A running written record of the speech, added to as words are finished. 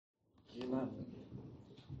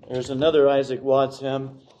There's another Isaac Watts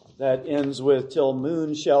hymn that ends with, "Till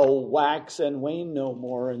moon shall wax and wane no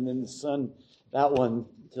more," and then the sun, that one,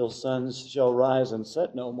 "Till suns shall rise and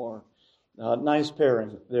set no more." Nice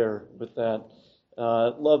pairing there with that.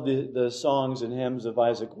 Love the songs and hymns of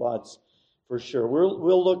Isaac Watts for sure.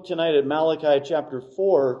 We'll look tonight at Malachi chapter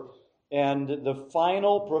 4 and the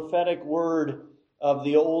final prophetic word of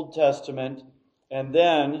the Old Testament, and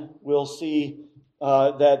then we'll see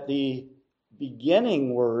that the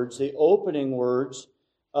beginning words, the opening words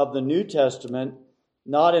of the New Testament,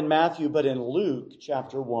 not in Matthew but in Luke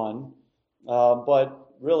chapter 1,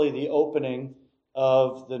 but really the opening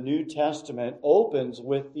of the New Testament opens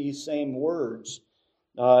with these same words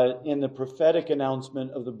in the prophetic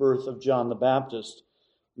announcement of the birth of John the Baptist.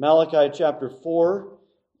 Malachi chapter 4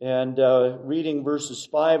 and reading verses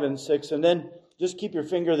 5 and 6, and then just keep your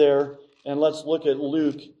finger there and let's look at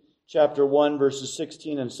Luke chapter 1, verses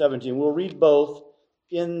 16 and 17. We'll read both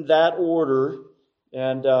in that order.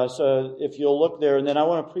 And so if you'll look there, and then I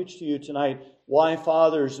want to preach to you tonight why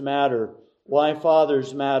fathers matter. Why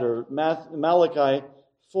fathers matter. Malachi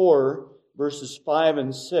 4, verses 5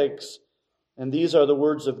 and 6. And these are the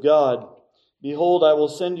words of God. "Behold, I will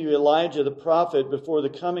send you Elijah the prophet before the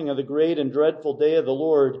coming of the great and dreadful day of the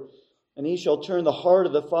Lord. And he shall turn the heart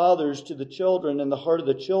of the fathers to the children, and the heart of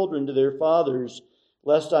the children to their fathers,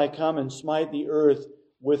 lest I come and smite the earth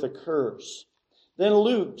with a curse." Then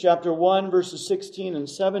Luke chapter 1, verses 16 and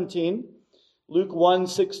 17. Luke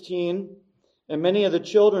 1:16. "And many of the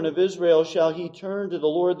children of Israel shall he turn to the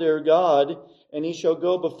Lord their God, and he shall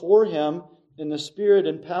go before him in the spirit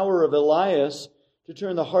and power of Elias, to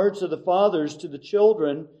turn the hearts of the fathers to the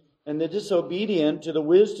children, and the disobedient to the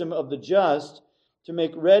wisdom of the just, to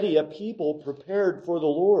make ready a people prepared for the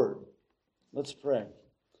Lord." Let's pray.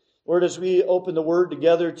 Lord, as we open the Word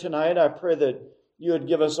together tonight, I pray that you would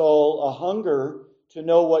give us all a hunger to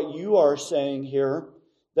know what you are saying here,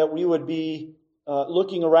 that we would be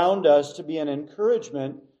looking around us to be an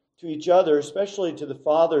encouragement to each other, especially to the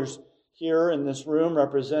fathers here in this room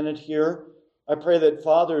represented here. I pray that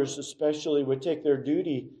fathers especially would take their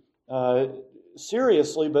duty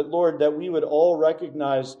seriously, but Lord, that we would all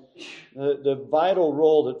recognize the vital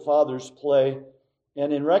role that fathers play.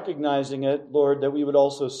 And in recognizing it, Lord, that we would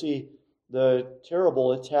also see the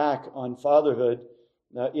terrible attack on fatherhood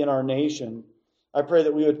in our nation. I pray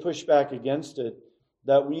that we would push back against it,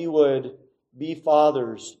 that we would be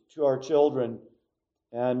fathers to our children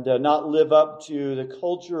and not live up to the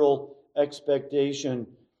cultural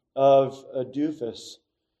expectation of a doofus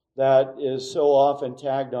that is so often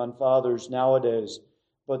tagged on fathers nowadays,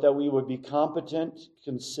 but that we would be competent,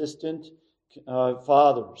 consistent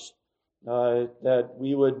fathers. That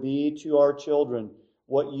we would be to our children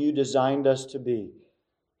what you designed us to be,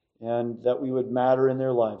 and that we would matter in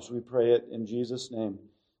their lives. We pray it in Jesus' name.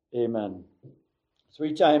 Amen.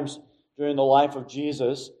 3 times during the life of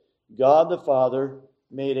Jesus, God the Father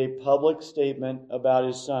made a public statement about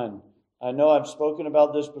his Son. I know I've spoken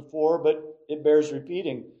about this before, but it bears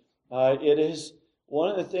repeating. It is one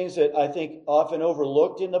of the things that I think often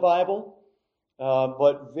overlooked in the Bible,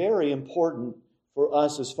 but very important for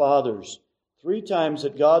us as fathers. 3 times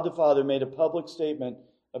that God the Father made a public statement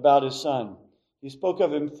about his Son. He spoke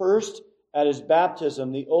of him first at his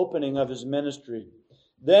baptism, the opening of his ministry.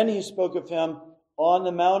 Then he spoke of him on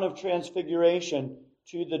the Mount of Transfiguration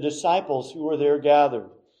to the disciples who were there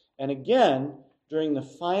gathered. And again, during the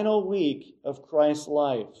final week of Christ's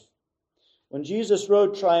life, when Jesus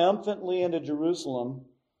rode triumphantly into Jerusalem,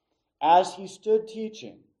 as he stood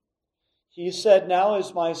teaching, he said, "Now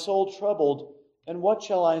is my soul troubled, and what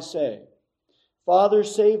shall I say? Father,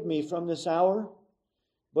 save me from this hour.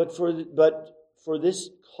 But for this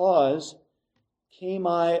cause came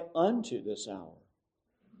I unto this hour.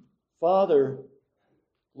 Father,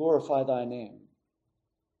 glorify thy name."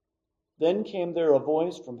 Then came there a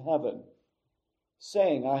voice from heaven,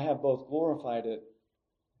 saying, "I have both glorified it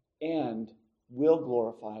and will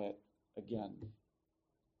glorify it again."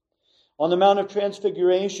 On the Mount of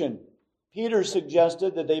Transfiguration, Peter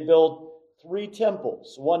suggested that they build 3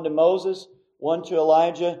 temples, one to Moses, one to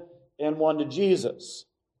Elijah, and one to Jesus.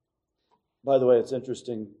 By the way, it's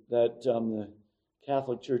interesting that the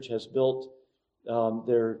Catholic Church has built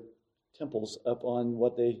their temples up on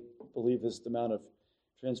what they believe is the Mount of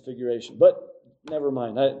Transfiguration. But never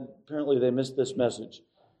mind. Apparently they missed this message.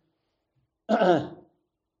 The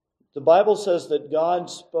Bible says that God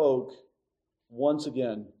spoke once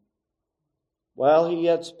again. While he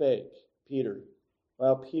yet spake,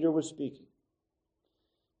 while Peter was speaking,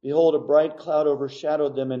 behold, a bright cloud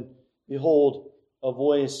overshadowed them, and behold, a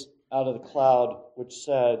voice out of the cloud which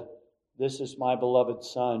said, "This is my beloved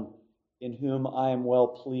Son, in whom I am well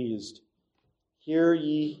pleased. Hear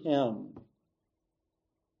ye him.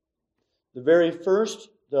 The very first,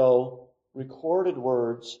 though, recorded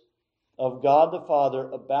words of God the Father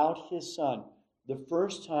about his Son, the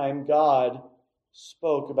first time God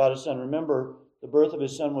spoke about his Son. Remember, the birth of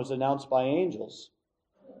his Son was announced by angels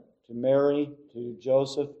to Mary, to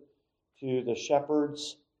Joseph, to the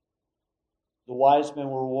shepherds. The wise men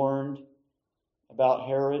were warned about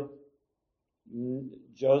Herod.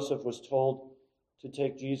 Joseph was told to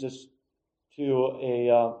take Jesus to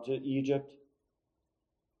Egypt.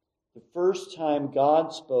 The first time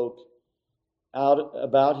God spoke out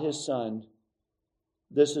about his Son,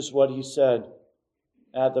 this is what he said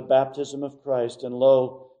at the baptism of Christ. And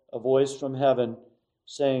lo, a voice from heaven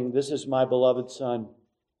saying, "This is my beloved Son,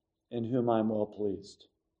 in whom I am well pleased."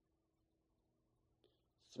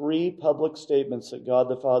 3 public statements that God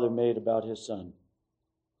the Father made about his Son.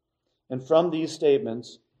 And from these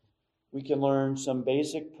statements, we can learn some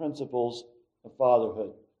basic principles of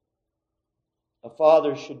fatherhood. A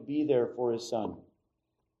father should be there for his son,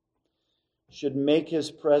 should make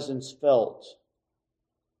his presence felt,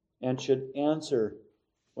 and should answer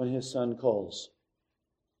when his son calls.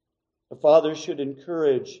 A father should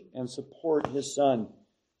encourage and support his son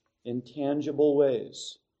in tangible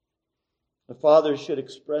ways. A father should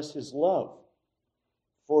express his love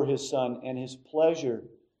for his son and his pleasure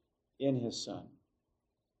in his son.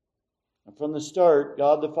 And from the start,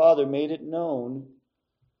 God the Father made it known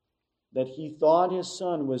that he thought his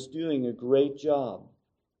son was doing a great job.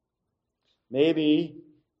 Maybe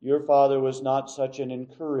your father was not such an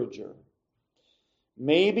encourager.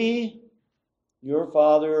 Maybe your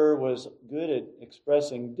father was good at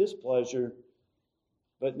expressing displeasure,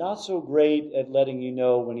 but not so great at letting you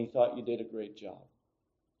know when he thought you did a great job.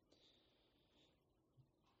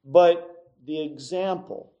 But the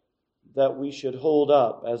example that we should hold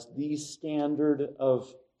up as the standard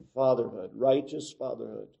of fatherhood, righteous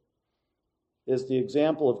fatherhood, is the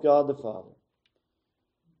example of God the Father,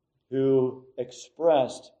 who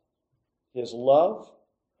expressed his love,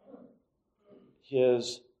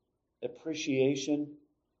 his appreciation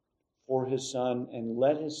for his son, and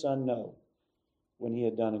let his son know when he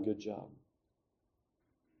had done a good job.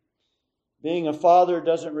 Being a father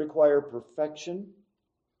doesn't require perfection.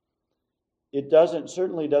 It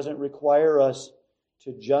certainly doesn't require us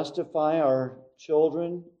to justify our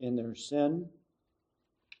children in their sin.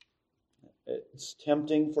 It's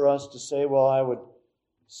tempting for us to say, well, I would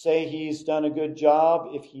say he's done a good job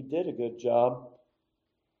if he did a good job.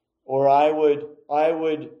 Or I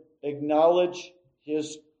would acknowledge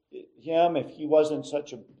him if he wasn't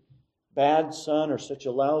such a bad son or such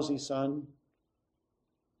a lousy son.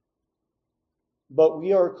 But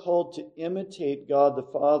we are called to imitate God the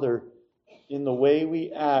Father in the way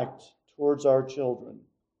we act towards our children.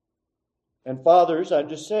 And fathers, I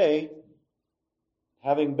just say,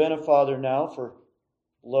 having been a father now for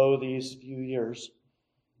these few years,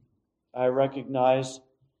 I recognize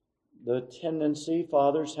the tendency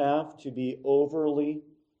fathers have to be overly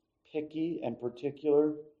picky and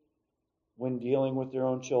particular when dealing with their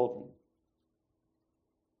own children.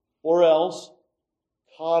 Or else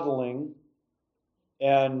coddling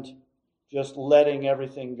and just letting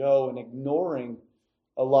everything go and ignoring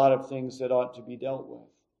a lot of things that ought to be dealt with.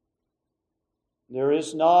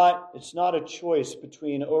 It's not a choice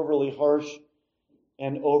between overly harsh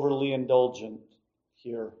and overly indulgent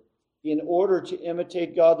here. In order to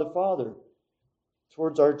imitate God the Father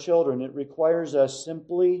towards our children, it requires us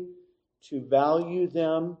simply to value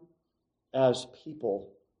them as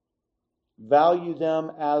people. Value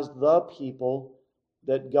them as the people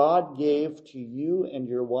that God gave to you and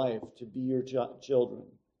your wife to be your children.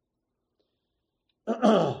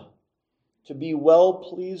 To be well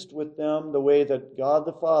pleased with them the way that God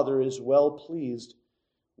the Father is well pleased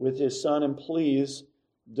with his Son. And please,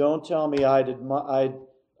 don't tell me I'd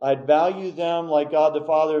value them like God the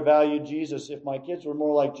Father valued Jesus if my kids were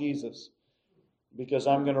more like Jesus. Because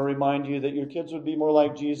I'm going to remind you that your kids would be more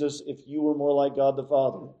like Jesus if you were more like God the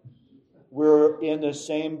Father. We're in the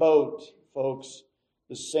same boat, folks.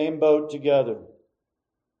 The same boat together.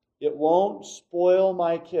 It won't spoil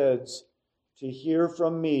my kids to hear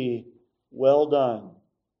from me, "Well done."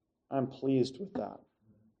 I'm pleased with that.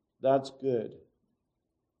 That's good.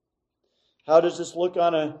 How does this look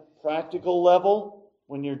on a practical level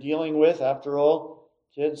when you're dealing with, after all,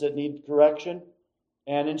 kids that need correction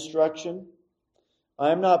and instruction?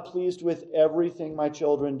 I'm not pleased with everything my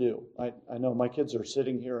children do. I know my kids are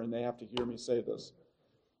sitting here and they have to hear me say this.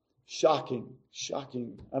 Shocking.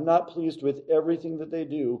 I'm not pleased with everything that they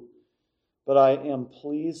do, but I am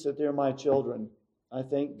pleased that they're my children. I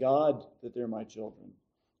thank God that they're my children.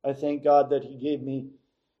 I thank God that He gave me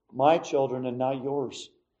my children and not yours.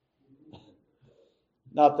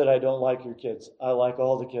 Not that I don't like your kids. I like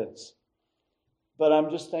all the kids. But I'm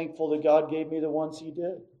just thankful that God gave me the ones He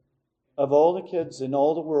did. Of all the kids in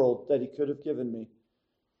all the world that He could have given me,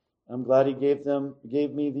 I'm glad He gave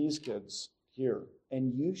me these kids here.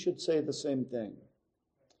 And you should say the same thing.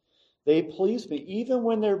 They please me. Even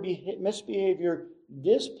when their misbehavior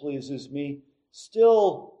displeases me,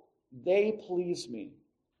 still they please me.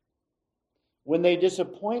 When they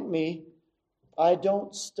disappoint me, I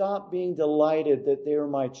don't stop being delighted that they're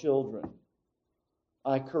my children.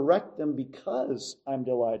 I correct them because I'm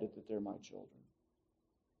delighted that they're my children.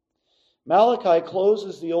 Malachi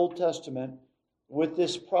closes the Old Testament with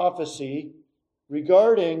this prophecy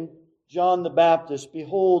regarding John the Baptist.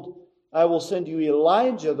 Behold, I will send you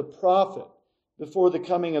Elijah the prophet before the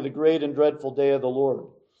coming of the great and dreadful day of the Lord.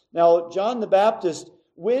 Now, John the Baptist,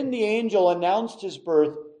 when the angel announced his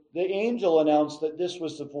birth, the angel announced that this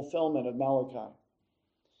was the fulfillment of Malachi.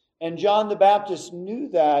 And John the Baptist knew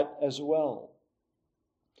that as well.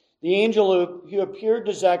 The angel who appeared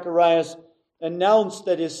to Zacharias announced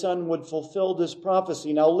that his son would fulfill this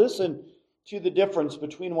prophecy. Now listen to the difference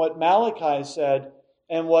between what Malachi said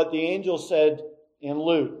and what the angel said in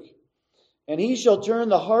Luke. And he shall turn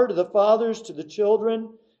the heart of the fathers to the children,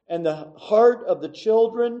 and the heart of the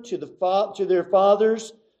children to their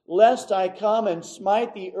fathers, lest I come and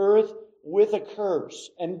smite the earth with a curse.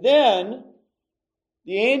 And then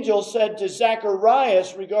the angel said to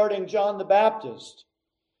Zacharias regarding John the Baptist,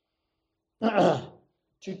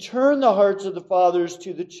 to turn the hearts of the fathers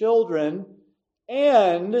to the children,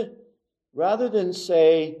 and rather than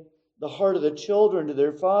say the heart of the children to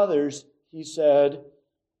their fathers, he said,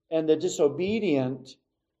 and the disobedient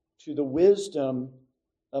to the wisdom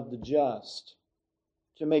of the just,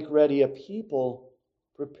 to make ready a people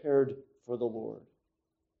prepared for the Lord.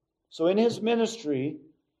 So in his ministry,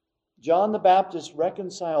 John the Baptist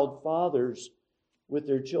reconciled fathers with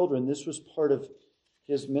their children. This was part of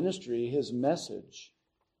his ministry, his message.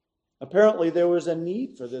 Apparently there was a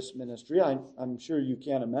need for this ministry. I'm sure you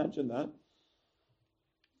can't imagine that.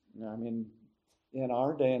 I mean, in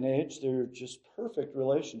our day and age, there are just perfect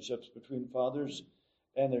relationships between fathers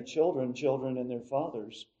and their children, children and their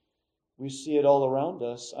fathers. We see it all around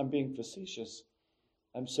us. I'm being facetious.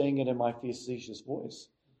 I'm saying it in my facetious voice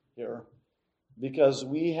here. Because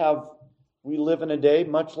we live in a day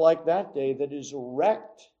much like that day that is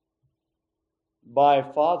wrecked by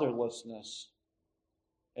fatherlessness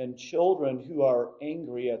and children who are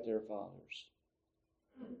angry at their fathers.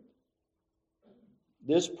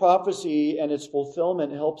 This prophecy and its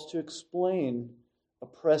fulfillment helps to explain a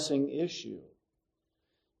pressing issue.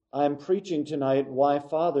 I'm preaching tonight why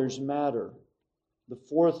fathers matter, the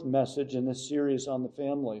fourth message in this series on the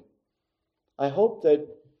family. I hope that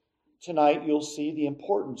tonight you'll see the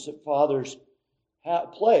importance that fathers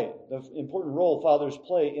play, the important role fathers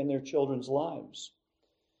play in their children's lives.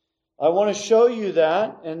 I want to show you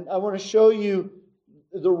that, and I want to show you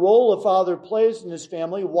the role a father plays in his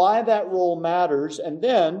family, why that role matters, and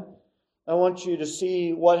then I want you to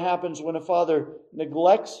see what happens when a father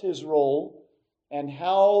neglects his role and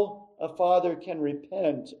how a father can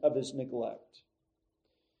repent of his neglect.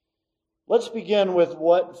 Let's begin with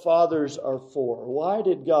what fathers are for. Why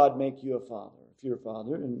did God make you a father, if you're a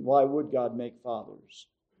father, and why would God make fathers?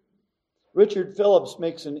 Richard Phillips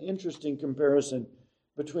makes an interesting comparison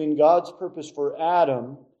between God's purpose for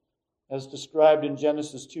Adam, as described in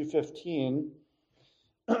Genesis 2:15,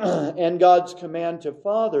 and God's command to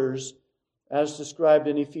fathers, as described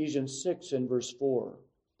in Ephesians 6 and verse 4.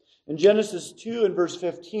 In Genesis 2 and verse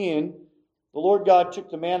 15, the Lord God took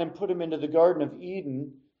the man and put him into the Garden of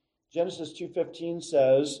Eden. Genesis 2:15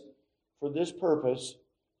 says, for this purpose,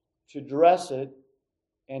 to dress it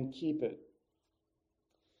and keep it.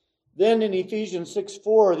 Then in Ephesians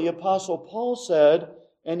 6:4, the Apostle Paul said,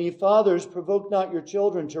 and ye fathers, provoke not your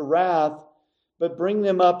children to wrath, but bring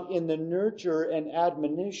them up in the nurture and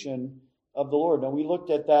admonition of the Lord. Now we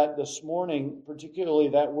looked at that this morning, particularly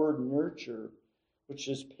that word nurture, which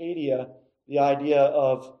is paideia, the idea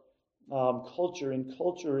of culture and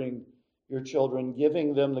culturing your children,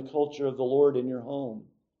 giving them the culture of the Lord in your home.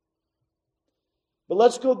 But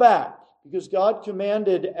let's go back, because God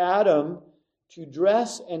commanded Adam to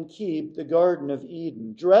dress and keep the Garden of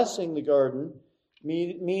Eden. Dressing the garden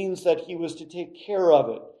means that he was to take care of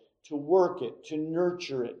it, to work it, to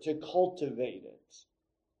nurture it, to cultivate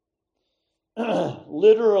it.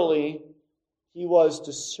 Literally, he was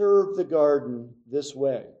to serve the garden this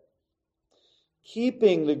way.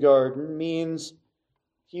 Keeping the garden means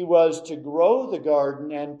he was to grow the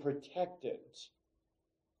garden and protect it.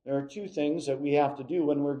 There are two things that we have to do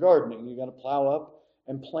when we're gardening. You've got to plow up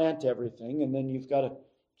and plant everything, and then you've got to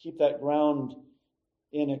keep that ground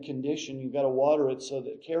in a condition. You've got to water it,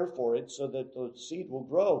 care for it, so that the seed will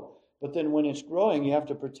grow. But then when it's growing, you have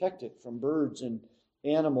to protect it from birds and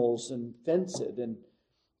animals and fence it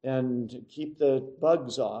and keep the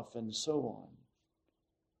bugs off and so on.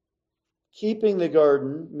 Keeping the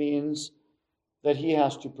garden means that he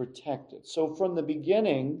has to protect it. So from the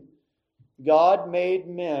beginning, God made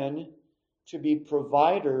men to be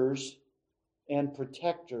providers and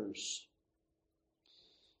protectors.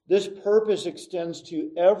 This purpose extends to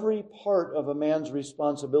every part of a man's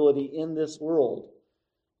responsibility in this world,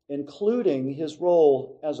 including his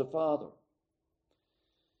role as a father.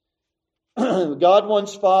 God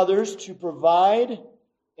wants fathers to provide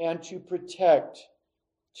and to protect,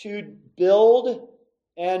 to build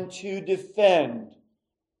and to defend,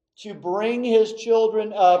 to bring his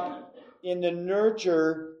children up in the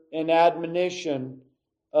nurture and admonition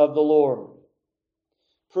of the Lord.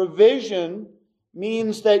 Provision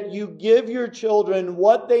means that you give your children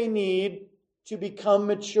what they need to become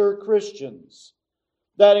mature Christians.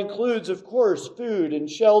 That includes, of course, food and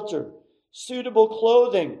shelter, suitable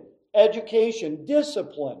clothing, education,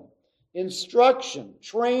 discipline, instruction,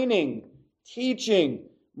 training, teaching,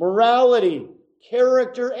 morality,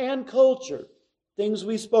 character, and culture. Things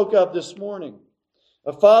we spoke of this morning.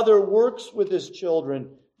 A father works with his children,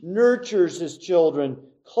 nurtures his children,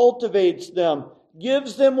 cultivates them,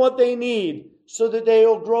 gives them what they need so that they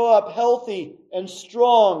will grow up healthy and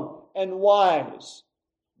strong and wise.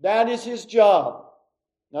 That is his job.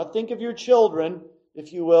 Now think of your children,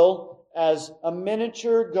 if you will, as a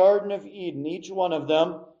miniature Garden of Eden, each one of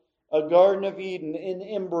them a Garden of Eden in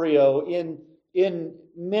embryo, in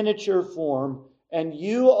miniature form, and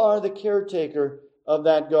you are the caretaker of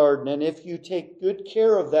that garden. And if you take good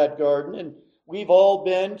care of that garden, and we've all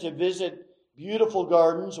been to visit beautiful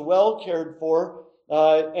gardens, well cared for,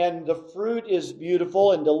 and the fruit is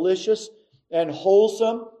beautiful and delicious and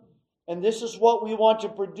wholesome, and this is what we want to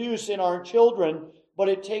produce in our children. But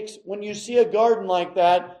it takes, when you see a garden like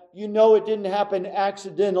that, you know it didn't happen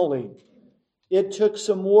accidentally. It took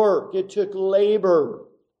some work. It took labor.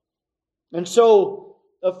 And so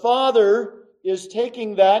a father is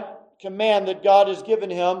taking that command that God has given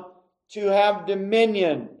him to have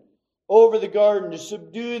dominion over the garden, to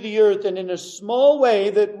subdue the earth, and in a small way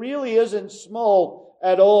that really isn't small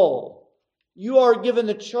at all. You are given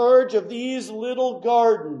the charge of these little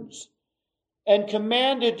gardens and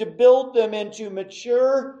commanded to build them into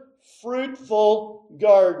mature, fruitful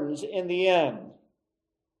gardens in the end.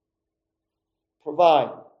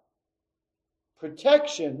 Provide.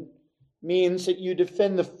 Protection means that you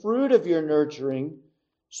defend the fruit of your nurturing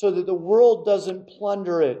so that the world doesn't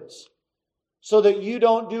plunder it. So that you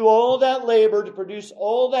don't do all that labor to produce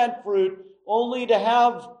all that fruit only to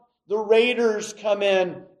have the raiders come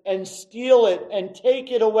in and steal it and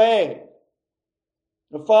take it away.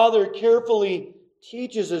 The father carefully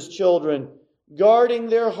teaches his children, guarding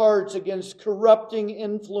their hearts against corrupting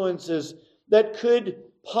influences that could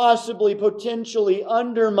possibly, potentially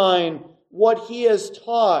undermine what he has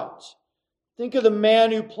taught. Think of the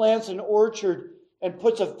man who plants an orchard and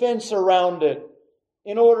puts a fence around it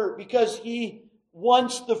because he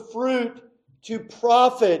wants the fruit to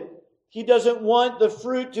profit. He doesn't want the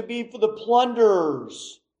fruit to be for the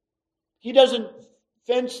plunderers. He doesn't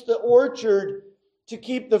fence the orchard to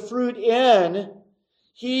keep the fruit in.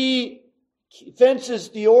 He fences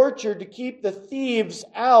the orchard to keep the thieves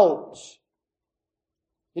out.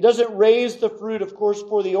 He doesn't raise the fruit, of course,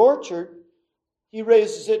 for the orchard. He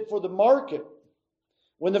raises it for the market.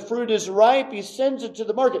 When the fruit is ripe, he sends it to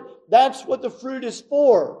the market. That's what the fruit is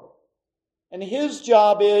for. And his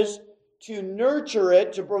job is to nurture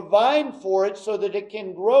it, to provide for it so that it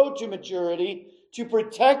can grow to maturity, to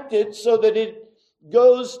protect it so that it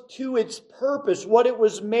goes to its purpose, what it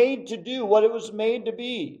was made to do, what it was made to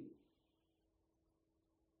be.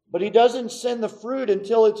 But he doesn't send the fruit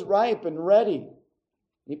until it's ripe and ready.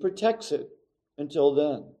 He protects it until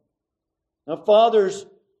then. Now, fathers,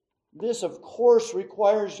 this, of course,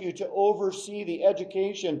 requires you to oversee the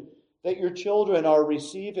education that your children are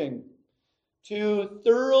receiving, to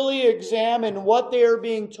thoroughly examine what they are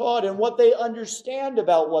being taught and what they understand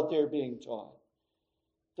about what they're being taught.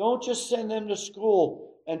 Don't just send them to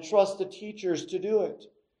school and trust the teachers to do it.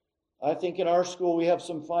 I think in our school we have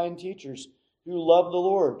some fine teachers who love the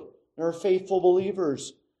Lord and are faithful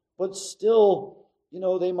believers, but still,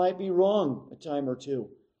 they might be wrong a time or two.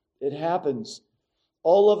 It happens.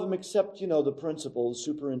 All of them except, the principal, the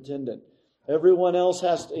superintendent. Everyone else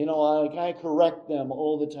has to, I correct them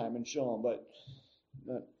all the time and show them.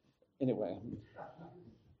 But anyway,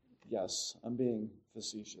 Yes, I'm being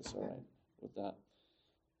facetious, all right, with that.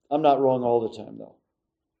 I'm not wrong all the time, though.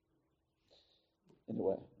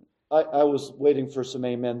 Anyway, I was waiting for some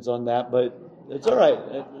amens on that, but it's all right.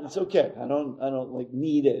 It's okay. I don't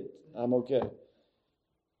need it. I'm okay.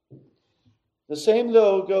 The same,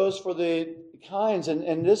 though, goes for the kinds,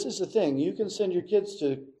 and this is the thing. You can send your kids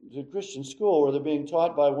to Christian school where they're being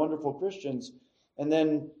taught by wonderful Christians, and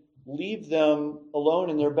then leave them alone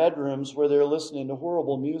in their bedrooms where they're listening to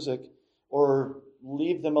horrible music, or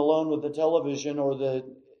leave them alone with the television or the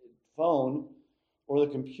phone or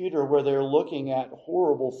the computer where they're looking at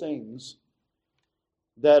horrible things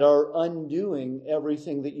that are undoing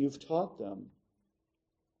everything that you've taught them.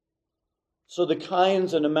 So the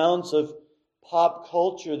kinds and amounts of pop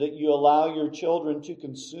culture that you allow your children to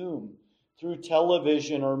consume through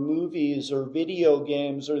television or movies or video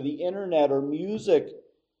games or the internet or music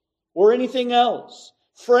or anything else,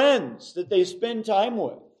 friends that they spend time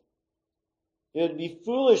with. It would be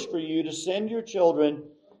foolish for you to send your children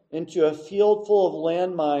into a field full of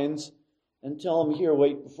landmines and tell them, here,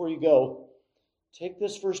 wait, before you go, take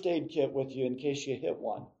this first aid kit with you in case you hit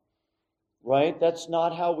one. Right? That's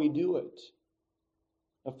not how we do it.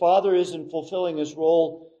 A father isn't fulfilling his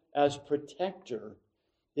role as protector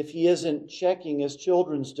if he isn't checking his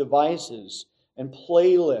children's devices and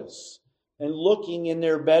playlists and looking in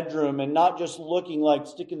their bedroom, and not just looking like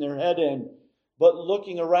sticking their head in, but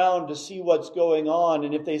looking around to see what's going on.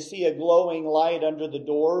 And if they see a glowing light under the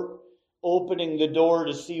door, opening the door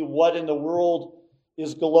to see what in the world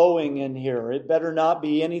is glowing in here. It better not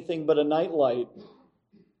be anything but a nightlight.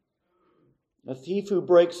 A thief who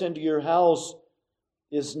breaks into your house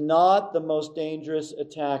is not the most dangerous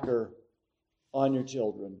attacker on your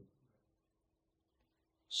children.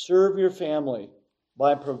 Serve your family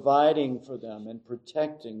by providing for them and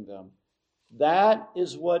protecting them. That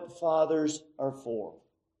is what fathers are for.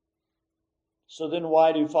 So then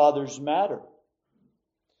why do fathers matter?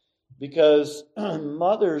 Because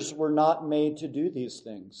mothers were not made to do these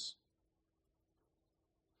things.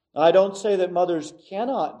 I don't say that mothers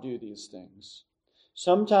cannot do these things.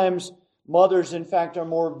 Sometimes mothers, in fact, are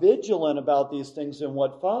more vigilant about these things than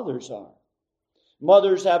what fathers are.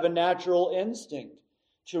 Mothers have a natural instinct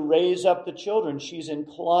to raise up the children. She's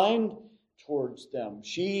inclined towards them.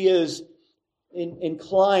 She is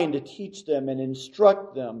inclined to teach them and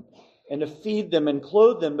instruct them and to feed them and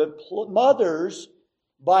clothe them. But mothers,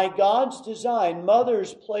 by God's design,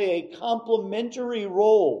 mothers play a complementary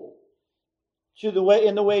role to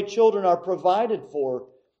in the way children are provided for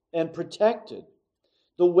and protected.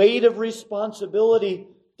 The weight of responsibility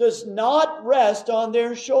does not rest on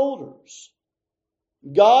their shoulders.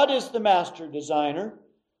 God is the master designer.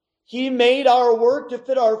 He made our work to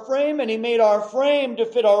fit our frame, and He made our frame to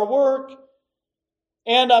fit our work.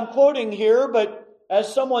 And I'm quoting here, but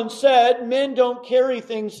as someone said, men don't carry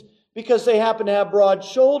things because they happen to have broad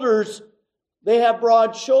shoulders. They have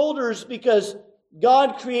broad shoulders because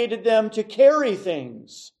God created them to carry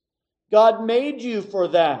things. God made you for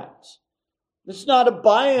that. It's not a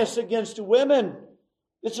bias against women.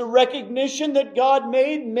 It's a recognition that God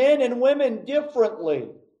made men and women differently.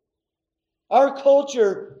 Our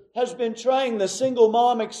culture has been trying the single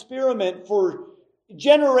mom experiment for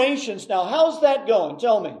generations now. How's that going?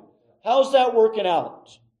 Tell me. How's that working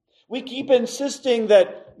out? We keep insisting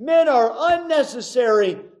that men are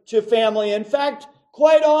unnecessary to family. In fact,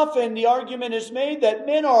 quite often the argument is made that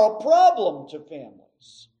men are a problem to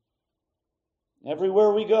families.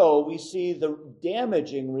 Everywhere we go, we see the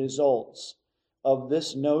damaging results of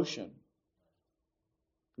this notion.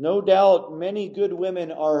 No doubt many good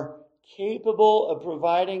women are capable of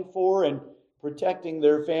providing for and protecting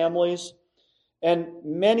their families. And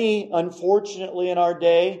many, unfortunately, in our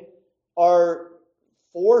day are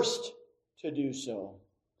forced to do so.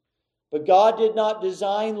 But God did not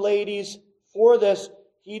design ladies for this.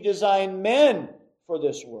 He designed men for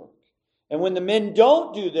this work. And when the men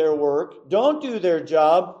don't do their work, don't do their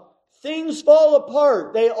job, things fall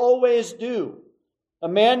apart. They always do. A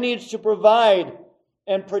man needs to provide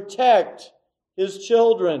and protect his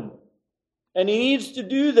children. And he needs to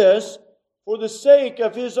do this for the sake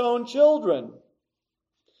of his own children.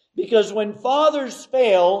 Because when fathers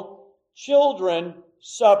fail, children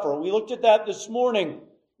suffer. We looked at that this morning.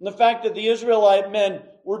 And the fact that the Israelite men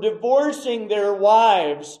were divorcing their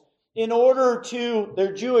wives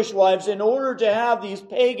their Jewish wives, in order to have these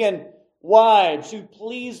pagan wives who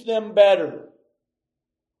pleased them better.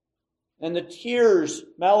 And the tears,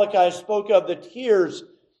 Malachi spoke of the tears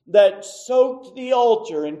that soaked the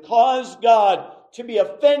altar and caused God to be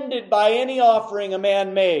offended by any offering a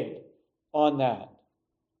man made on that.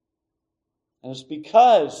 And it's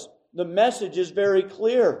because the message is very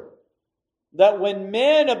clear. that when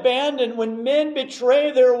men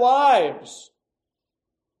betray their wives,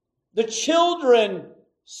 the children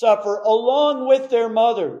suffer along with their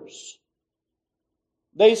mothers.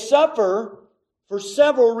 They suffer for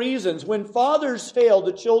several reasons. When fathers fail,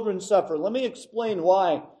 the children suffer. Let me explain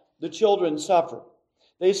why the children suffer.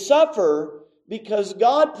 They suffer because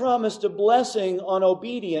God promised a blessing on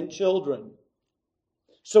obedient children.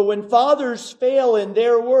 So when fathers fail in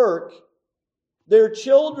their work, their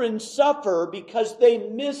children suffer because they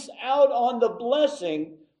miss out on the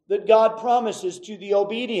blessing that God promises to the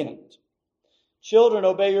obedient. Children,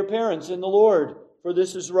 obey your parents in the Lord, for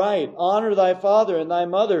this is right. Honor thy father and thy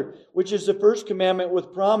mother, which is the first commandment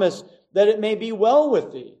with promise, that it may be well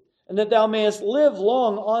with thee, and that thou mayest live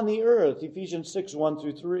long on the earth. Ephesians 6,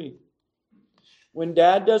 1-3. When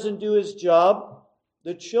dad doesn't do his job,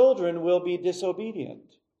 the children will be disobedient.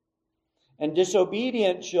 And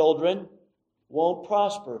disobedient children won't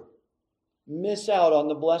prosper, miss out on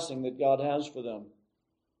the blessing that God has for them.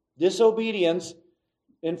 Disobedience,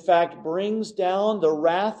 in fact, brings down the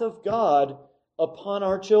wrath of God upon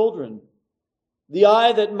our children. The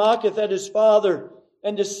eye that mocketh at his father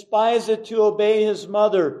and despiseth to obey his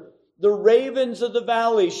mother, the ravens of the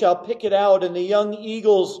valley shall pick it out, and the young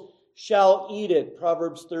eagles shall eat it.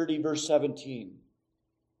 Proverbs 30, verse 17.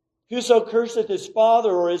 Whoso curseth his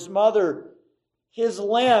father or his mother, his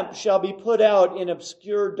lamp shall be put out in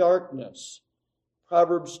obscure darkness.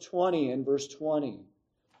 Proverbs 20 and verse 20.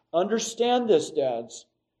 Understand this, dads.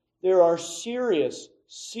 There are serious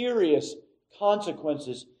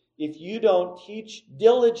consequences if you don't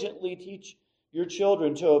diligently teach your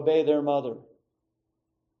children to obey their mother.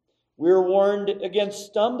 We're warned against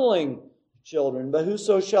stumbling children, but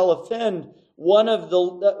whoso shall offend one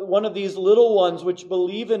of these little ones which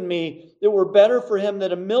believe in me, it were better for him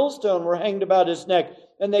that a millstone were hanged about his neck,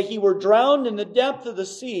 and that he were drowned in the depth of the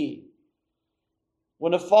sea.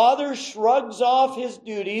 When a father shrugs off his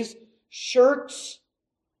duties, shirks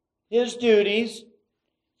his duties,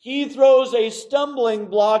 he throws a stumbling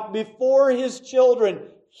block before his children.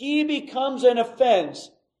 He becomes an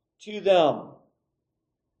offense to them.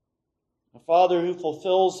 A father who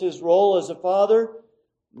fulfills his role as a father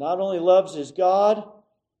not only loves his God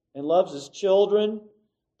and loves his children,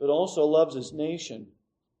 but also loves his nation.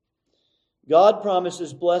 God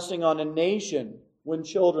promises blessing on a nation when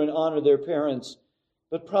children honor their parents,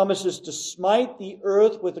 but promises to smite the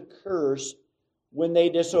earth with a curse when they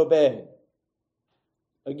disobey.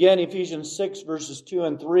 Again, Ephesians 6, verses 2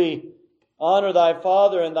 and 3, honor thy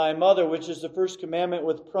father and thy mother, which is the first commandment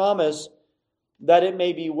with promise, that it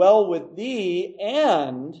may be well with thee,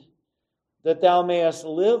 and that thou mayest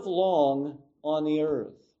live long on the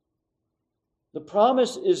earth. The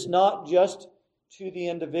promise is not just to the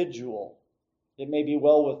individual, it may be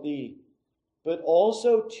well with thee, but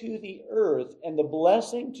also to the earth. And the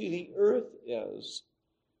blessing to the earth is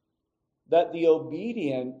that the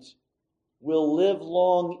obedient will live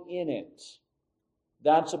long in it.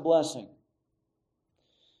 That's a blessing.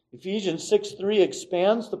 Ephesians 6:3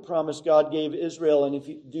 expands the promise God gave Israel in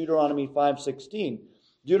Deuteronomy 5:16.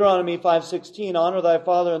 Deuteronomy 5:16, honor thy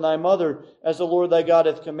father and thy mother, as the Lord thy God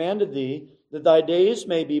hath commanded thee, that thy days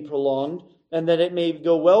may be prolonged, and that it may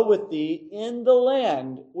go well with thee in the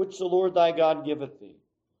land which the Lord thy God giveth thee.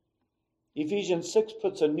 Ephesians 6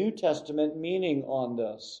 puts a New Testament meaning on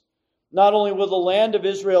this. Not only will the land of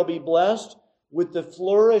Israel be blessed with the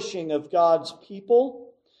flourishing of God's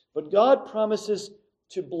people, but God promises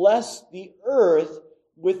to bless the earth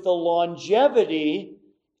with the longevity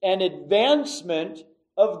and advancement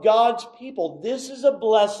of God's people. This is a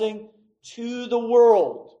blessing to the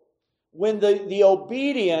world. When the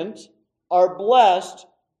obedient are blessed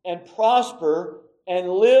and prosper and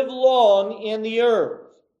live long in the earth.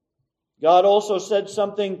 God also said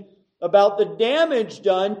something about the damage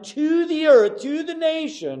done to the earth, to the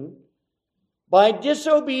nation, by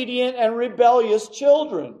disobedient and rebellious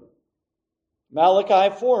children.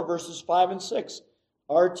 Malachi 4, verses 5 and 6.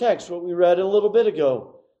 Our text, what we read a little bit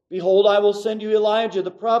ago. Behold, I will send you Elijah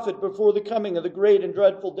the prophet before the coming of the great and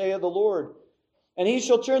dreadful day of the Lord. And he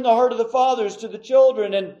shall turn the heart of the fathers to the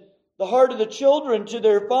children, and the heart of the children to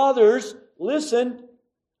their fathers. Listen,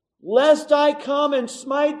 lest I come and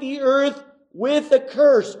smite the earth with a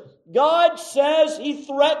curse. God says, he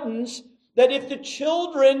threatens, that if the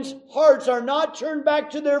children's hearts are not turned back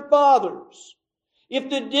to their fathers, if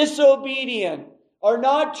the disobedient are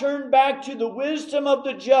not turned back to the wisdom of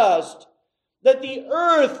the just, that the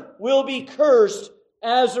earth will be cursed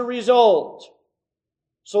as a result.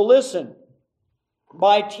 So listen,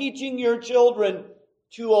 by teaching your children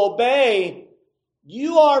to obey,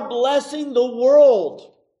 you are blessing the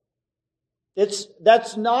world.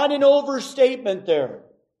 That's not an overstatement there.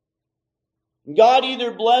 God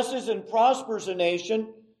either blesses and prospers a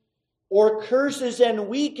nation or curses and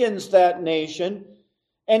weakens that nation.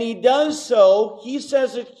 And he does so, he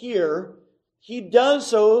says it here, he does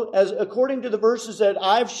so, as according to the verses that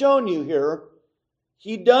I've shown you here,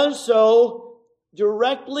 he does so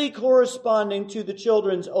directly corresponding to the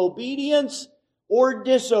children's obedience or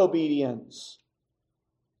disobedience.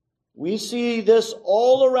 We see this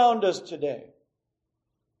all around us today.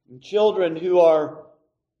 Children who are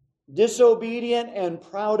disobedient and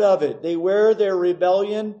proud of it. They wear their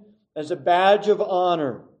rebellion as a badge of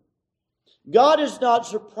honor. God is not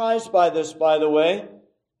surprised by this, by the way.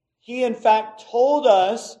 He, in fact, told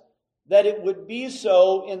us that it would be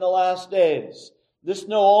so in the last days. This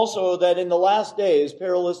know also that in the last days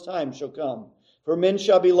perilous times shall come. For men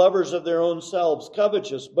shall be lovers of their own selves,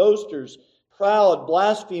 covetous, boasters, proud,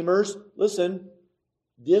 blasphemers, listen,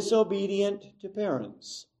 disobedient to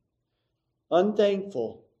parents,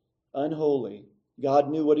 unthankful, unholy. God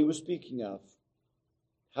knew what he was speaking of.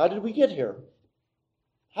 How did we get here?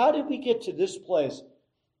 How did we get to this place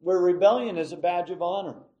where rebellion is a badge of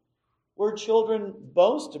honor? Where children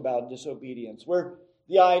boast about disobedience? Where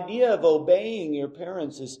the idea of obeying your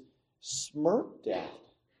parents is smirked at,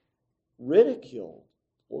 ridiculed,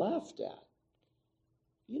 laughed at?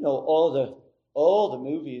 You know, all the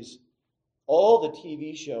movies, all the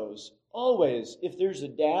TV shows, always, if there's a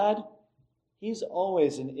dad, he's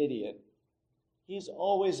always an idiot. He's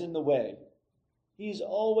always in the way. He's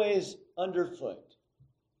always underfoot.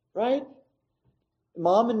 Right?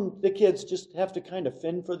 Mom and the kids just have to kind of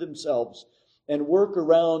fend for themselves and work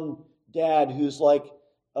around dad, who's like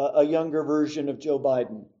a younger version of Joe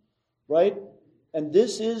Biden. Right? And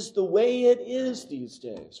this is the way it is these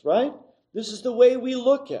days. Right? This is the way we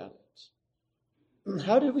look at it.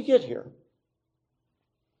 How did we get here?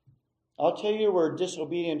 I'll tell you where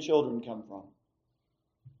disobedient children come from.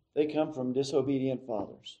 They come from disobedient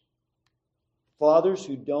fathers. Fathers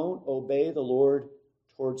who don't obey the Lord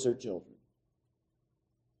towards their children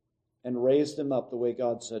and raise them up the way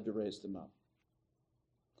God said to raise them up.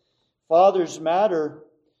 Fathers matter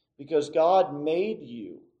because God made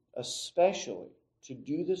you especially to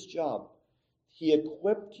do this job. He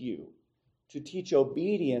equipped you to teach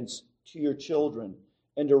obedience to your children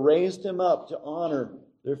and to raise them up to honor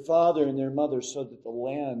their father and their mother so that the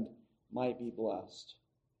land might be blessed.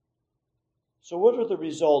 So what are the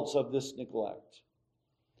results of this neglect?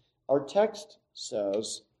 Our text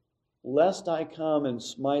says, lest I come and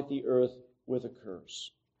smite the earth with a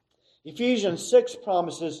curse. Ephesians 6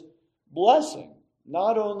 promises blessing,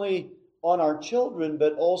 not only on our children,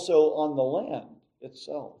 but also on the land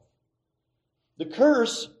itself. The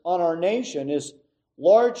curse on our nation is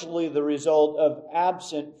largely the result of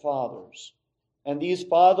absent fathers. And these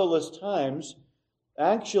fatherless times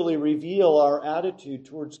actually reveal our attitude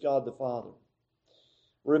towards God the Father.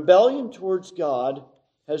 Rebellion towards God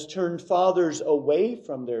has turned fathers away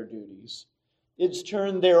from their duties. It's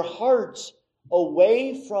turned their hearts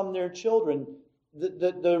away from their children.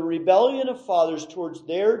 The rebellion of fathers towards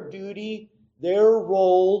their duty, their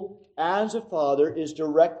role as a father, is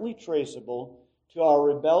directly traceable to our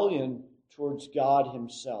rebellion towards God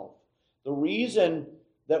himself. The reason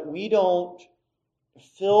that we don't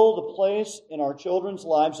fill the place in our children's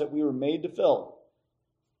lives that we were made to fill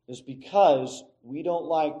is because we don't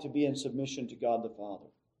like to be in submission to God the Father.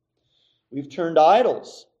 We've turned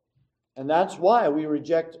idols, and that's why we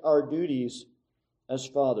reject our duties as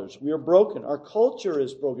fathers. We are broken. Our culture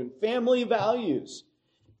is broken. Family values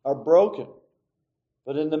are broken.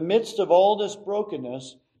 But in the midst of all this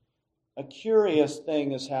brokenness, a curious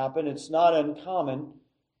thing has happened. It's not uncommon.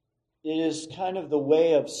 It is kind of the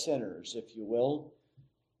way of sinners, if you will.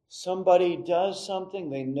 Somebody does something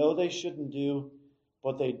they know they shouldn't do,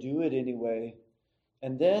 but they do it anyway.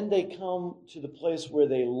 And then they come to the place where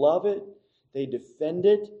they love it, they defend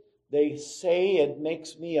it, they say it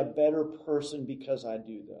makes me a better person because I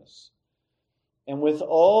do this. And with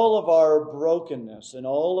all of our brokenness and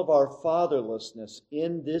all of our fatherlessness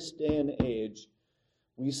in this day and age,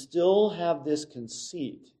 we still have this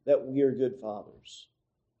conceit that we are good fathers.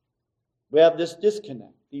 We have this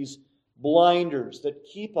disconnect, these blinders that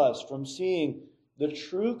keep us from seeing the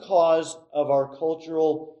true cause of our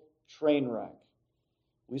cultural train wreck.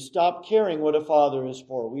 We stop caring what a father is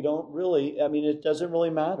for. We don't really, it doesn't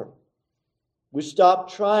really matter. We stop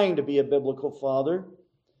trying to be a biblical father,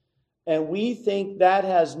 and we think that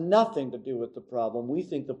has nothing to do with the problem. We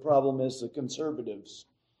think the problem is the conservatives.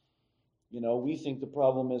 We think the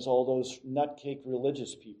problem is all those nutcake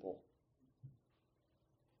religious people.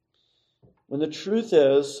 When the truth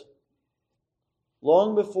is,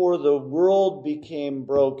 Long before the world became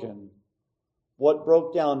broken, what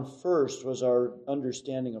broke down first was our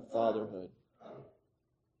understanding of fatherhood.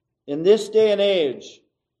 In this day and age,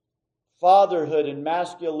 fatherhood and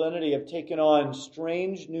masculinity have taken on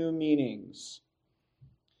strange new meanings.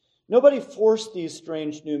 Nobody forced these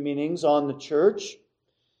strange new meanings on the church.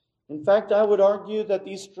 In fact, I would argue that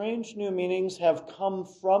these strange new meanings have come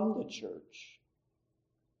from the church.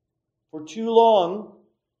 For too long,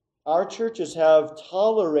 our churches have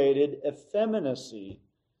tolerated effeminacy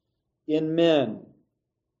in men.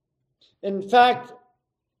 In fact,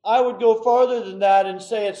 I would go farther than that and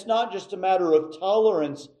say it's not just a matter of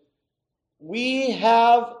tolerance. We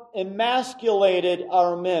have emasculated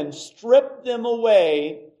our men, stripped them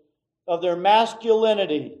away of their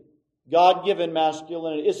masculinity, God-given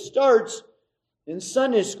masculinity. It starts in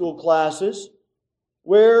Sunday school classes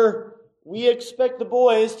where we expect the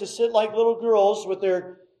boys to sit like little girls with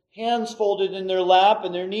their hands folded in their lap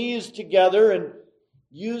and their knees together and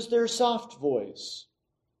use their soft voice.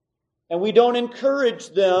 And we don't encourage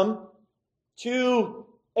them to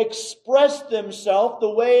express themselves the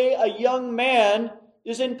way a young man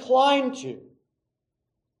is inclined to.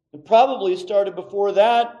 It probably started before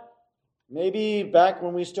that, maybe back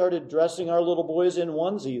when we started dressing our little boys in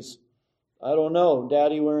onesies. I don't know,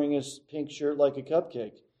 Daddy wearing his pink shirt like a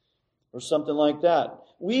cupcake or something like that.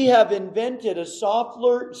 We have invented a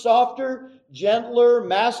softer, gentler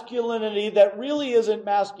masculinity that really isn't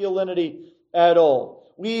masculinity at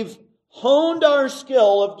all. We've honed our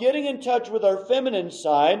skill of getting in touch with our feminine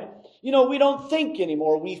side. We don't think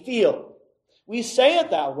anymore, we feel. We say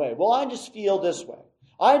it that way. Well, I just feel this way.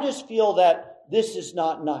 I just feel that this is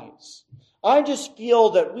not nice. I just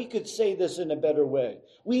feel that we could say this in a better way.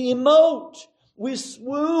 We emote. We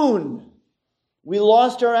swoon. We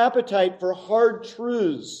lost our appetite for hard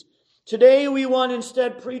truths. Today we want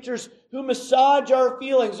instead preachers who massage our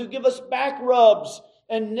feelings, who give us back rubs,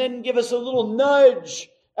 and then give us a little nudge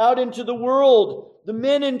out into the world. The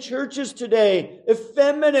men in churches today,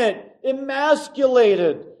 effeminate,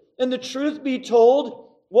 emasculated. And the truth be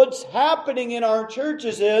told, what's happening in our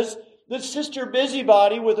churches is that Sister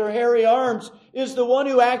Busybody with her hairy arms is the one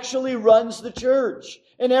who actually runs the church.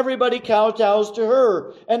 And everybody kowtows to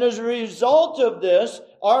her. And as a result of this,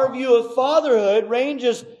 our view of fatherhood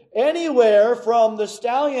ranges anywhere from the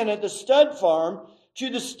stallion at the stud farm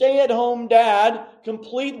to the stay-at-home dad,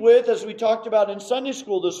 complete with, as we talked about in Sunday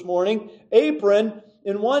school this morning, apron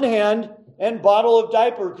in one hand and bottle of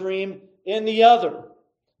diaper cream in the other.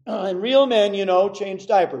 And real men, change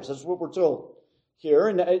diapers. That's what we're told here.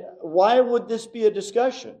 And why would this be a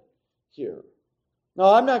discussion here?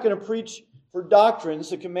 Now, I'm not going to preach for doctrines,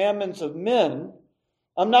 the commandments of men.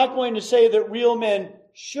 I'm not going to say that real men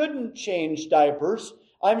shouldn't change diapers.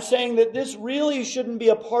 I'm saying that this really shouldn't be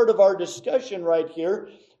a part of our discussion right here.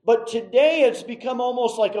 But today it's become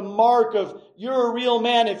almost like a mark of you're a real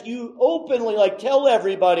man if you openly tell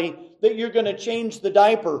everybody that you're going to change the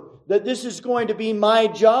diaper, that this is going to be my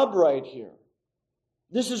job right here.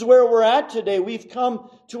 This is where we're at today. We've come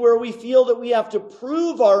to where we feel that we have to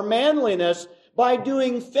prove our manliness by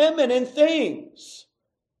doing feminine things.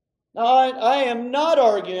 Now, I am not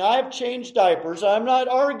arguing. I've changed diapers. I'm not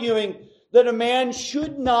arguing that a man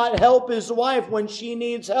should not help his wife when she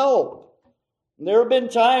needs help. There have been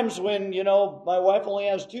times when, my wife only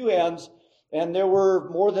has two hands, and there were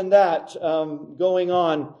more than that going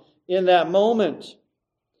on in that moment.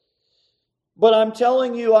 But I'm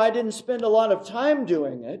telling you, I didn't spend a lot of time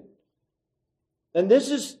doing it. And this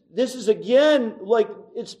is again,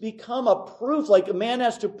 it's become a proof, a man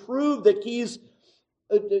has to prove that he's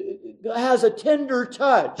has a tender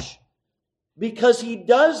touch because he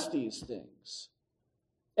does these things.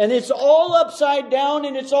 And it's all upside down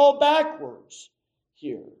and it's all backwards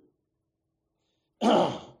here.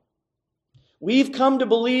 We've come to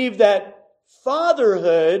believe that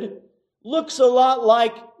fatherhood looks a lot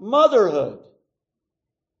like motherhood.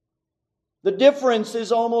 The difference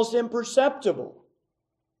is almost imperceptible.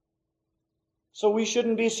 So we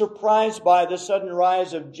shouldn't be surprised by the sudden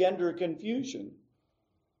rise of gender confusion.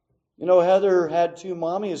 Heather had two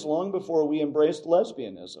mommies long before we embraced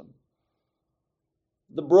lesbianism.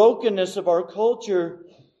 The brokenness of our culture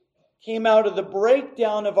came out of the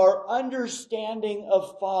breakdown of our understanding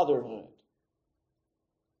of fatherhood.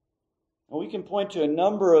 And we can point to a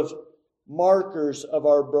number of markers of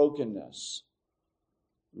our brokenness.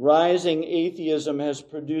 Rising atheism has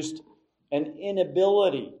produced an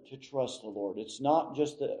inability to trust the Lord. It's not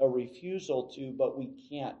just a refusal to, but we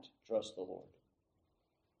can't trust the Lord.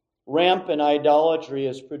 Rampant idolatry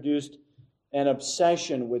has produced an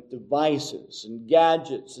obsession with devices and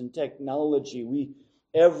gadgets and technology.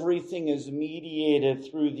 Everything is mediated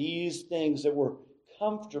through these things that we're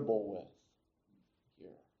comfortable with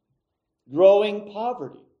here. Growing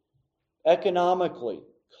poverty, economically,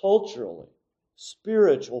 culturally,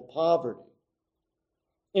 spiritual poverty.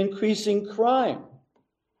 Increasing crime,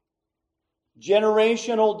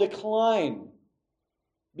 generational decline,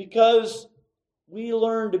 because we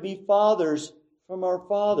learn to be fathers from our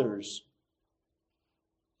fathers.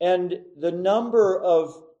 And the number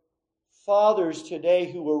of fathers today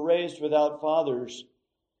who were raised without fathers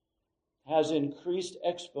has increased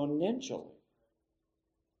exponentially.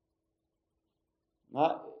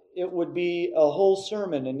 It would be a whole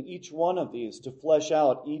sermon in each one of these to flesh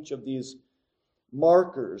out each of these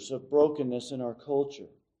markers of brokenness in our culture.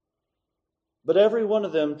 But every one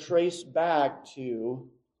of them trace back to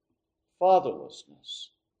fatherlessness.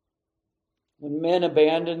 When men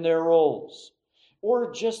abandon their roles,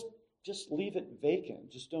 or just leave it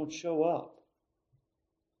vacant, just don't show up,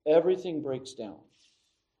 everything breaks down.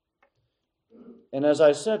 And as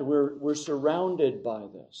I said, we're surrounded by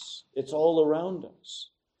this. It's all around us.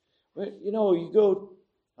 You know, you go,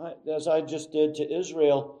 as I just did, to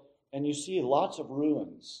Israel, and you see lots of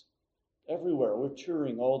ruins everywhere. We're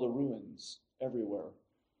touring all the ruins everywhere.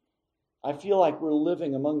 I feel like we're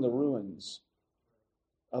living among the ruins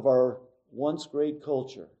of our once great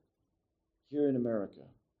culture here in America.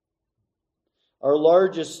 Our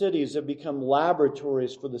largest cities have become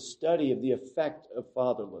laboratories for the study of the effect of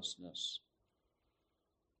fatherlessness.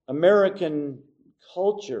 American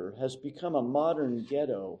culture has become a modern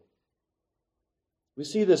ghetto. We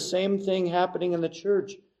see the same thing happening in the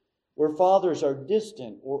church, where fathers are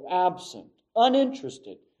distant or absent,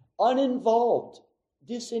 uninterested, uninvolved,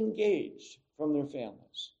 disengaged from their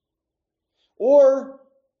families. Or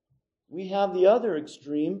we have the other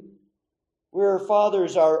extreme, where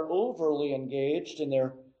fathers are overly engaged and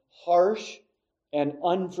they're harsh and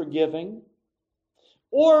unforgiving.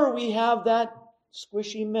 Or we have that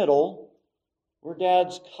squishy middle, where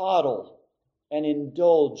dads coddle and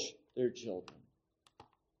indulge their children.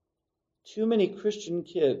 Too many Christian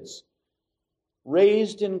kids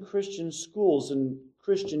raised in Christian schools and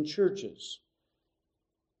Christian churches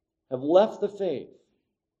have left the faith.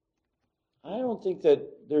 I don't think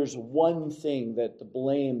that there's one thing that the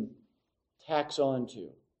blame tacks onto.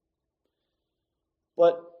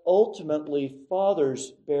 But ultimately,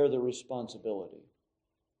 fathers bear the responsibility.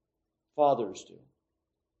 Fathers do.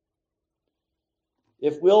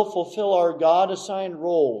 If we'll fulfill our God-assigned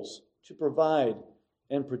roles to provide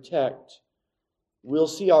and protect, we'll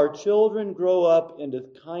see our children grow up into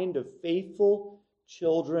the kind of faithful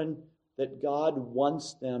children that God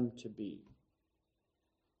wants them to be.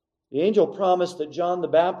 The angel promised that John the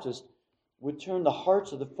Baptist would turn the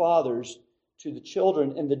hearts of the fathers to the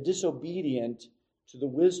children and the disobedient to the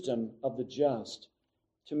wisdom of the just,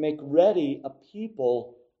 to make ready a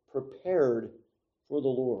people prepared for the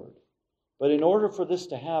Lord. But in order for this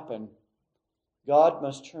to happen, God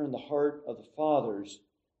must turn the heart of the fathers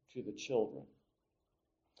to the children.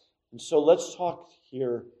 And so let's talk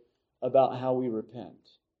here about how we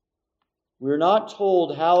repent. We're not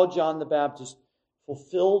told how John the Baptist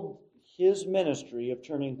fulfilled his ministry of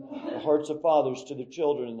turning the hearts of fathers to their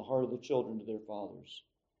children and the heart of the children to their fathers.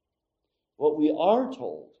 What we are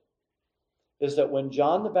told is that when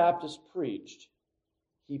John the Baptist preached,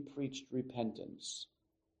 he preached repentance.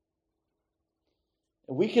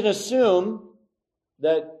 And we can assume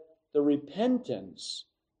that the repentance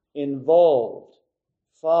involved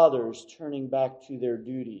fathers turning back to their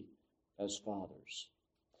duty as fathers.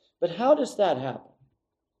 But how does that happen?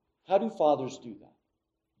 How do fathers do that?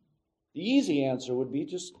 The easy answer would be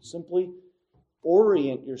just simply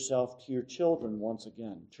orient yourself to your children once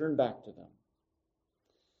again. Turn back to them.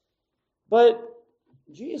 But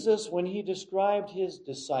Jesus, when he described his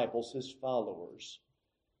disciples, his followers,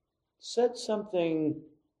 said something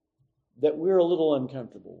that we're a little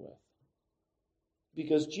uncomfortable with.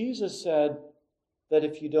 Because Jesus said that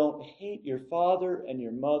if you don't hate your father and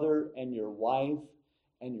your mother and your wife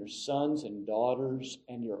and your sons and daughters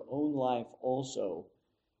and your own life also,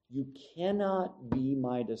 you cannot be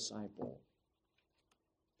my disciple.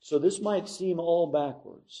 So this might seem all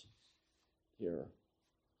backwards here.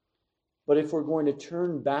 But if we're going to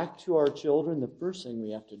turn back to our children, the first thing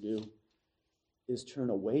we have to do is turn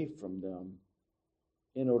away from them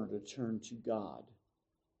in order to turn to God.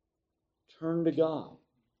 Turn to God.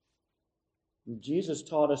 And Jesus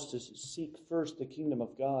taught us to seek first the kingdom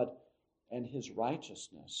of God and his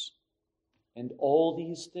righteousness. And all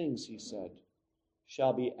these things, he said,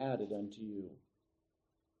 shall be added unto you.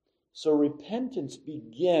 So repentance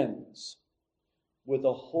begins with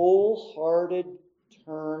a wholehearted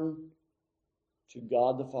turn to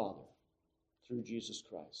God the Father through Jesus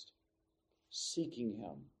Christ, seeking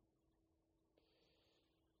Him.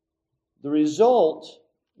 The result,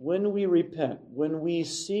 when we repent, when we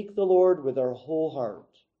seek the Lord with our whole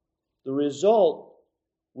heart, the result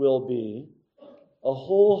will be a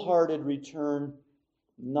wholehearted return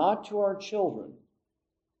not to our children,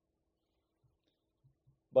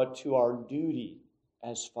 but to our duty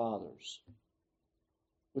as fathers,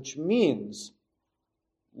 which means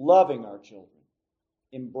loving our children,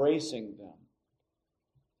 embracing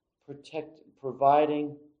them,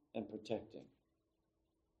 providing and protecting.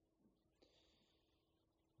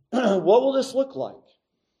 What will this look like?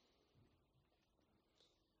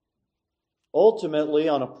 Ultimately,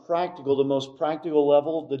 on the most practical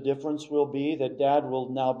level, the difference will be that dad will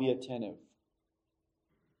now be attentive,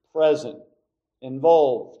 present,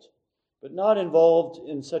 involved, but not involved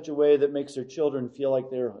in such a way that makes their children feel like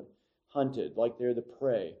they're hunted, like they're the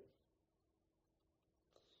prey.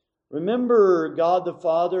 Remember God the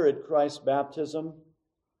Father at Christ's baptism?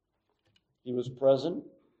 He was present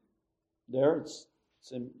there.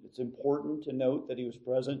 It's important to note that He was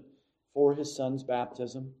present for His Son's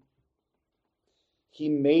baptism. He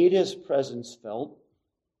made His presence felt.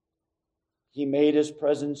 He made His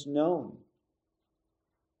presence known.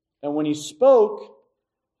 And when He spoke,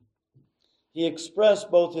 He expressed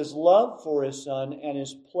both His love for His Son and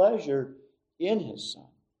His pleasure in His Son.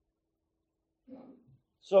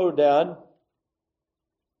 So, Dad,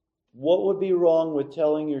 what would be wrong with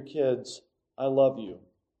telling your kids, I love you?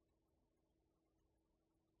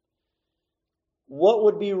 What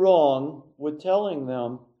would be wrong with telling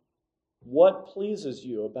them what pleases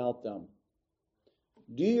you about them?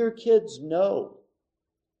 Do your kids know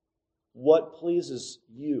what pleases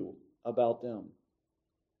you about them?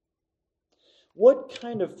 What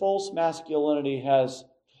kind of false masculinity has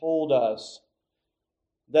told us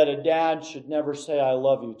that a dad should never say I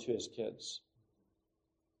love you to his kids?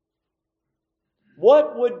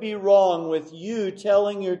 What would be wrong with you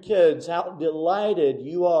telling your kids how delighted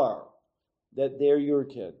you are that they're your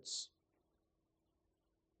kids?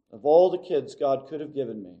 Of all the kids God could have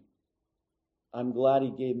given me, I'm glad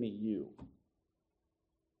He gave me you.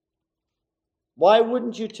 Why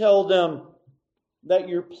wouldn't you tell them that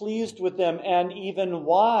you're pleased with them, and even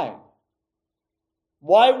why?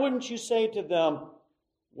 Why wouldn't you say to them,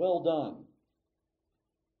 well done?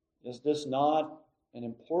 Is this not an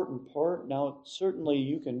important part? Now, certainly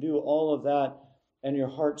you can do all of that and your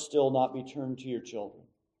heart still not be turned to your children,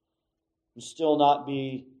 and still not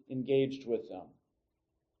be engaged with them.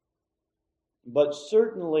 But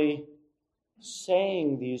certainly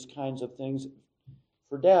saying these kinds of things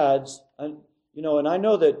for dads, and I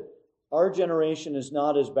know that our generation is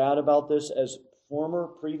not as bad about this as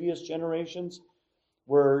previous generations,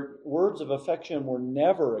 where words of affection were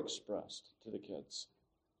never expressed to the kids.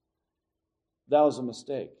 That was a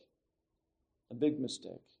mistake, a big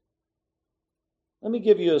mistake. Let me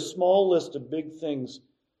give you a small list of big things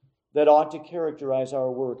that ought to characterize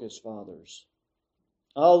our work as fathers.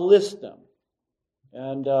 I'll list them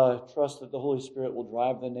and trust that the Holy Spirit will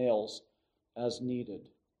drive the nails as needed.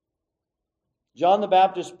 John the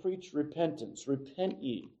Baptist preached repentance. Repent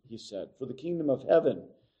ye, he said, for the kingdom of heaven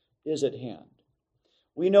is at hand.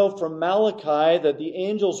 We know from Malachi that the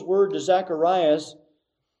angel's word to Zacharias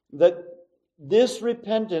that this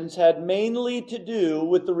repentance had mainly to do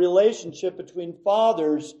with the relationship between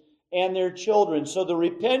fathers and their children. So the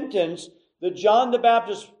repentance that John the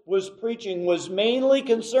Baptist was preaching was mainly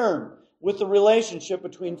concerned with the relationship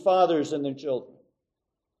between fathers and their children.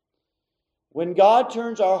 When God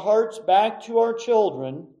turns our hearts back to our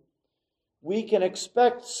children, we can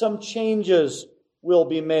expect some changes will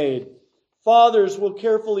be made. Fathers will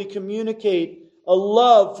carefully communicate a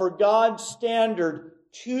love for God's standard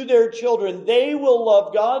to their children. They will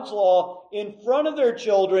love God's law in front of their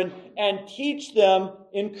children and teach them,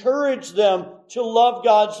 encourage them to love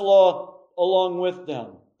God's law along with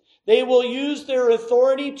them. They will use their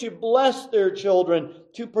authority to bless their children,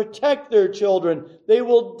 to protect their children. They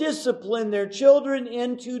will discipline their children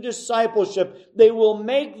into discipleship. They will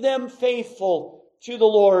make them faithful to the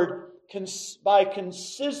Lord by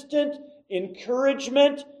consistent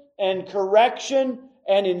encouragement and correction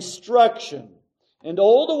and instruction. And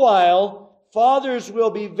all the while, fathers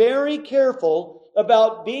will be very careful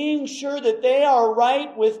about being sure that they are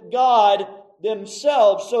right with God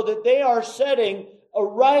themselves, so that they are setting a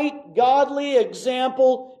right, godly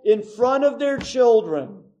example in front of their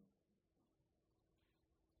children.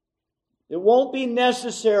 It won't be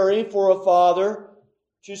necessary for a father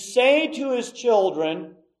to say to his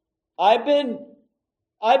children, I've been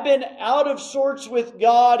out of sorts with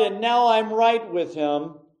God and now I'm right with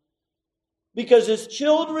Him. Because his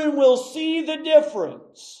children will see the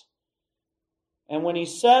difference. And when he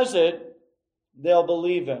says it, they'll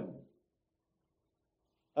believe him.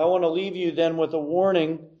 I want to leave you then with a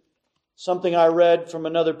warning, something I read from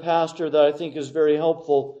another pastor that I think is very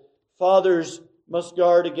helpful. Fathers must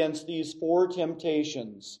guard against these 4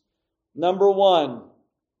 temptations.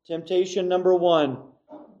 Temptation number one,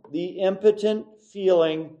 the impotent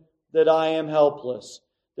feeling that I am helpless.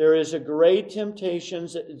 There is a great temptation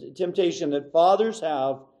that fathers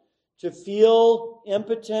have to feel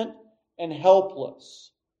impotent and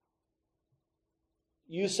helpless.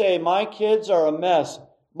 You say, my kids are a mess.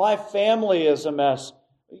 My family is a mess.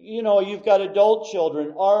 You've got adult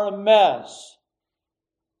children are a mess.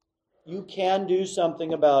 You can do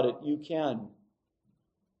something about it. You can.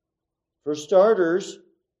 For starters,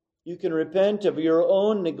 you can repent of your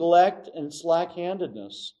own neglect and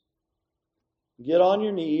slack-handedness. Get on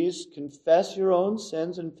your knees, confess your own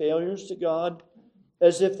sins and failures to God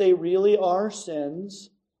as if they really are sins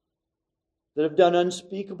that have done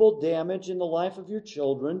unspeakable damage in the life of your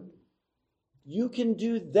children. You can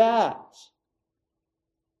do that.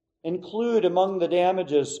 Include among the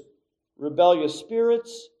damages rebellious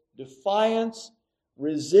spirits, defiance,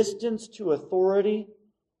 resistance to authority.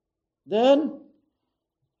 Then,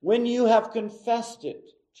 when you have confessed it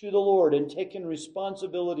to the Lord and taken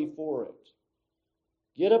responsibility for it,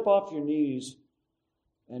 get up off your knees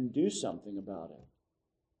and do something about it.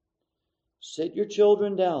 Sit your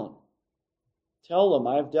children down. Tell them,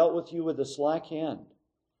 I've dealt with you with a slack hand,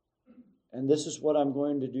 and this is what I'm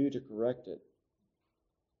going to do to correct it.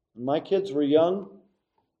 When my kids were young,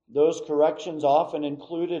 those corrections often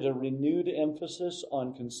included a renewed emphasis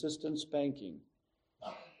on consistent spanking.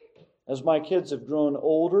 As my kids have grown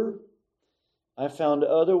older, I found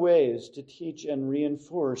other ways to teach and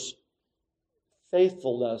reinforce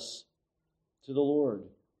faithfulness to the Lord.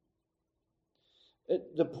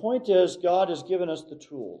 The point is, God has given us the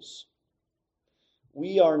tools.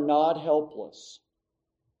 We are not helpless.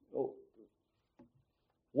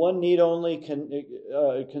 One need only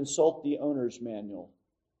consult the owner's manual.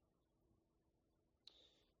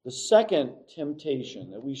 The second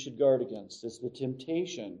temptation that we should guard against is the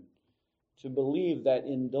temptation to believe that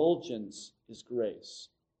indulgence is grace.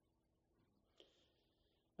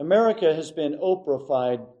 America has been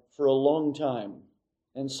Oprah-fied for a long time.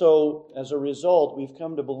 And so, as a result, we've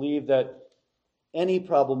come to believe that any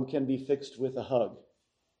problem can be fixed with a hug.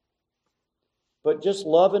 But just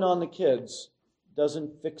loving on the kids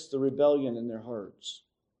doesn't fix the rebellion in their hearts.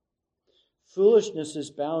 Foolishness is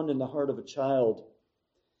bound in the heart of a child,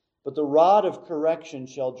 but the rod of correction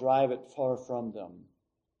shall drive it far from them.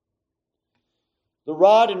 The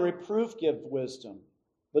rod and reproof give wisdom,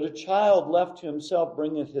 but a child left to himself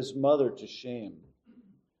bringeth his mother to shame.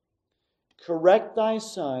 Correct thy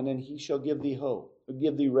son, and he shall give thee hope, or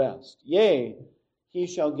give thee rest. Yea, he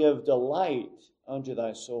shall give delight unto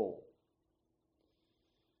thy soul.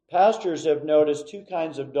 Pastors have noticed 2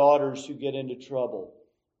 kinds of daughters who get into trouble.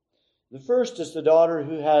 The first is the daughter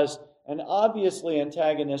who has an obviously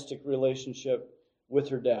antagonistic relationship with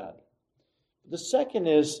her dad. The second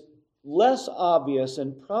is less obvious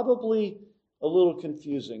and probably a little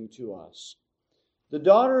confusing to us. The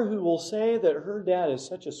daughter who will say that her dad is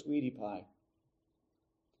such a sweetie pie.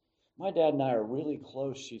 My dad and I are really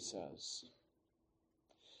close, she says.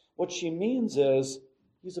 What she means is,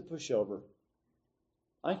 he's a pushover.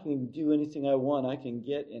 I can do anything I want. I can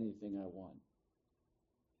get anything I want.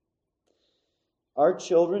 Our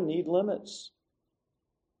children need limits.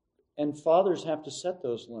 And fathers have to set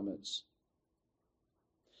those limits.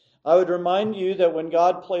 I would remind you that when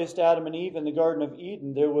God placed Adam and Eve in the Garden of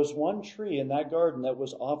Eden, there was one tree in that garden that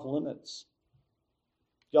was off limits.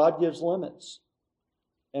 God gives limits,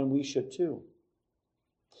 and we should too.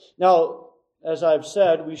 Now, as I've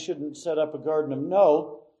said, we shouldn't set up a garden of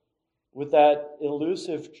no with that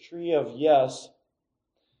elusive tree of yes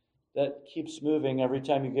that keeps moving every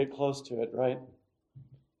time you get close to it, right?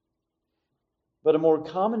 But a more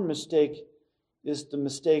common mistake is the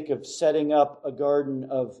mistake of setting up a garden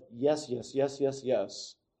of yes, yes, yes, yes,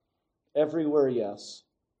 yes. Everywhere yes.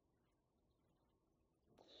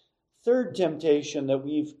 Third temptation that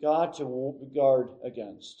we've got to guard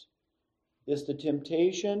against is the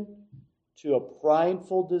temptation to a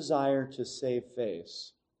prideful desire to save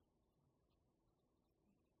face.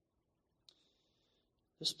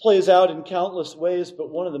 This plays out in countless ways, but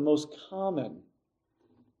one of the most common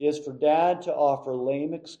is for dad to offer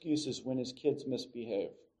lame excuses when his kids misbehave.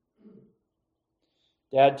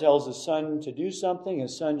 Dad tells his son to do something,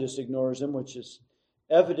 his son just ignores him, which is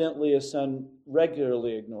evidently his son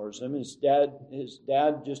regularly ignores him. His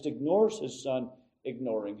dad just ignores his son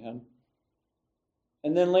ignoring him.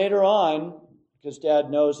 And then later on, because Dad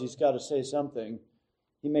knows he's got to say something,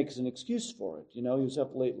 he makes an excuse for it. He was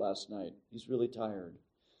up late last night. He's really tired.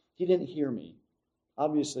 He didn't hear me.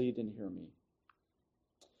 Obviously, he didn't hear me.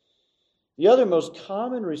 The other most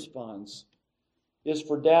common response is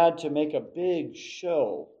for Dad to make a big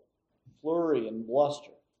show, flurry and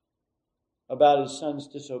bluster about his son's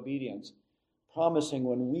disobedience, promising,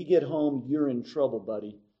 when we get home, you're in trouble,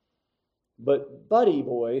 buddy. But buddy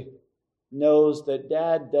boy knows that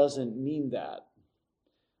Dad doesn't mean that.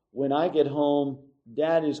 When I get home,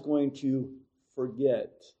 Dad is going to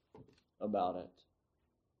forget about it.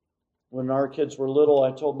 When our kids were little,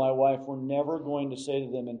 I told my wife, we're never going to say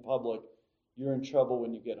to them in public, you're in trouble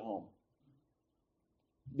when you get home.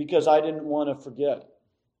 Because I didn't want to forget.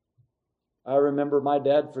 I remember my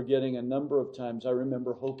dad forgetting a number of times. I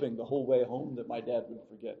remember hoping the whole way home that my dad would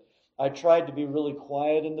forget. I tried to be really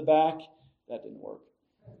quiet in the back. That didn't work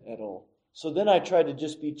at all. So then I tried to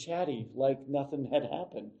just be chatty, like nothing had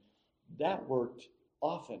happened. That worked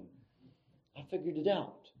often. I figured it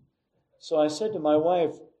out. So I said to my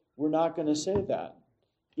wife, we're not going to say that.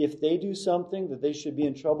 If they do something that they should be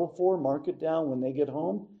in trouble for, mark it down. When they get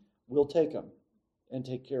home, we'll take them and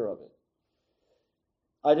take care of it.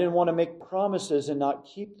 I didn't want to make promises and not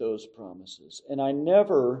keep those promises.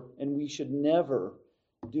 And we should never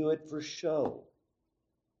do it for show.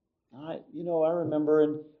 I remember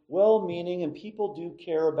in well-meaning, and people do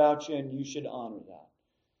care about you, and you should honor that.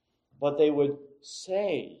 But they would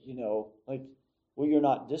say, like, well, you're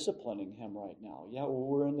not disciplining him right now. Yeah, well,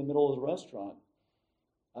 we're in the middle of the restaurant.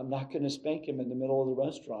 I'm not going to spank him in the middle of the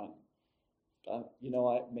restaurant.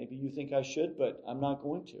 Maybe you think I should, but I'm not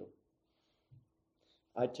going to.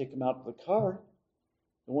 I'd take him out to the car.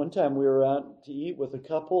 And one time we were out to eat with a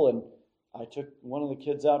couple, and I took one of the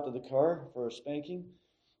kids out to the car for a spanking.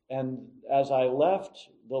 And as I left,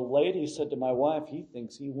 the lady said to my wife, he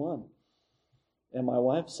thinks he won. And my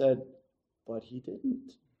wife said, but he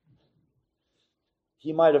didn't.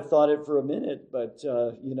 He might have thought it for a minute, but,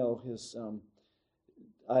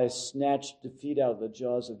 I snatched defeat out of the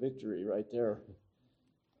jaws of victory right there.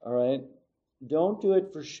 All right? Don't do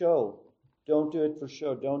it for show. Don't do it for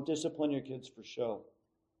show. Don't discipline your kids for show.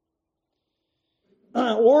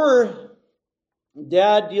 Or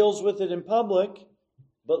Dad deals with it in public,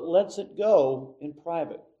 but lets it go in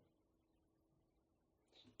private.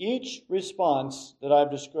 Each response that I've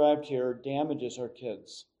described here damages our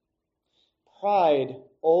kids. Pride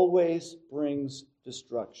always brings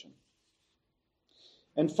destruction.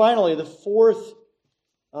 And finally, the fourth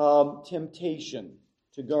temptation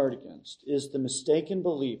to guard against is the mistaken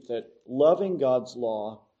belief that loving God's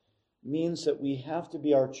law means that we have to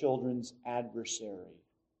be our children's adversary,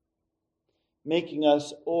 making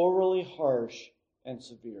us overly harsh and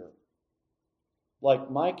severe.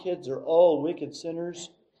 Like, my kids are all wicked sinners,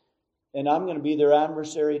 and I'm going to be their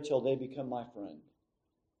adversary till they become my friend.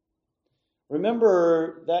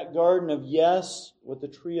 Remember that garden of yes with the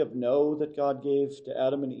tree of no that God gave to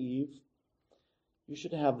Adam and Eve? You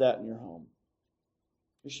should have that in your home.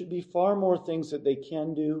 There should be far more things that they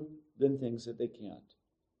can do than things that they can't.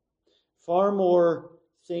 Far more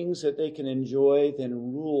things that they can enjoy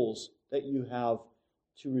than rules that you have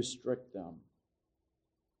to restrict them.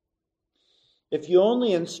 If you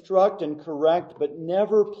only instruct and correct but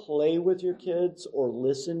never play with your kids or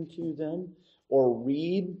listen to them or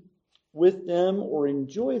read with them or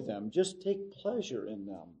enjoy them, just take pleasure in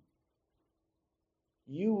them,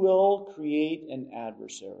 you will create an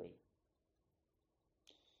adversary.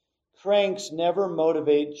 Cranks never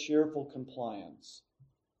motivate cheerful compliance.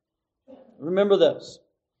 Remember this.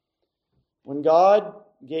 When God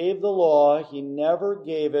gave the law, He never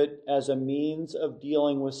gave it as a means of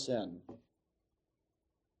dealing with sin.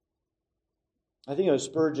 I think it was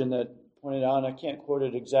Spurgeon that pointed out, and I can't quote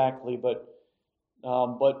it exactly, but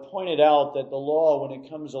pointed out that the law, when it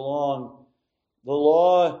comes along, the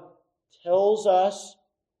law tells us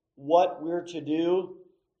what we're to do,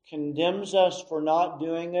 condemns us for not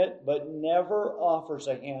doing it, but never offers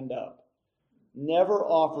a hand up. Never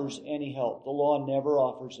offers any help. The law never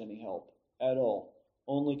offers any help at all.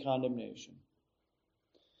 Only condemnation.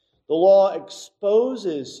 The law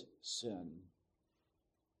exposes sin.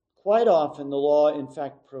 Quite often, the law, in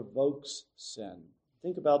fact, provokes sin.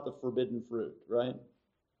 Think about the forbidden fruit, right?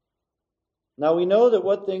 Now we know that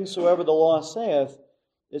what things soever the law saith,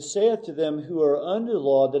 it saith to them who are under the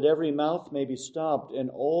law, that every mouth may be stopped, and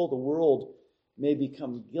all the world may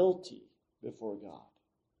become guilty before God.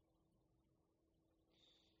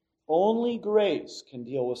 Only grace can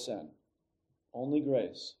deal with sin. Only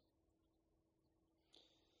grace.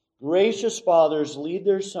 Gracious fathers lead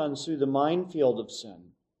their sons through the minefield of sin.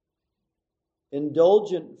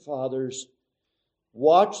 Indulgent fathers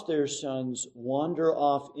watch their sons wander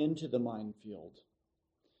off into the minefield.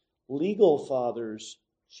 Legal fathers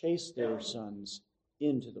chase their sons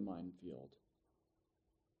into the minefield.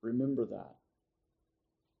 Remember that.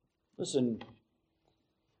 Listen,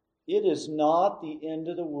 it is not the end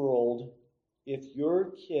of the world if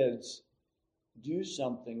your kids do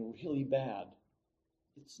something really bad.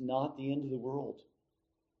 It's not the end of the world.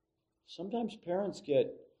 Sometimes parents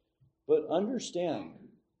but understand,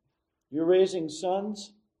 you're raising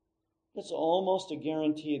sons, it's almost a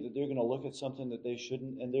guarantee that they're going to look at something that they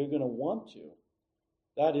shouldn't, and they're going to want to.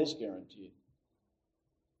 That is guaranteed.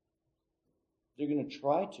 They're going to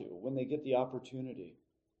try to when they get the opportunity.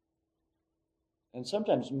 And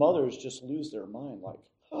sometimes mothers just lose their mind, like,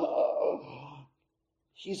 oh,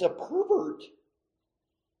 he's a pervert.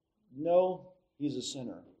 No, he's a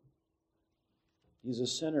sinner. He's a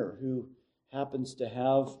sinner who happens to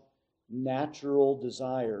have natural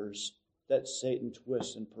desires that Satan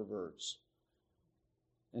twists and perverts.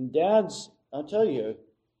 And dads, I'll tell you,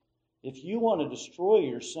 if you want to destroy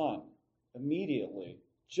your son immediately,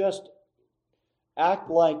 just act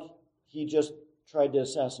like he just tried to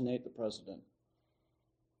assassinate the president.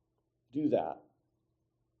 Do that.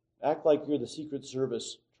 Act like you're the Secret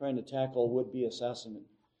Service trying to tackle a would-be assassin,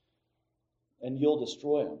 and you'll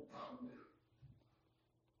destroy him.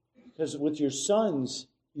 Because with your sons,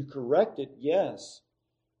 you correct it, yes,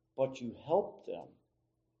 but you help them.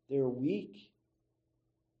 They're weak.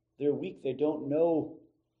 They're weak. They don't know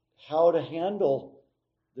how to handle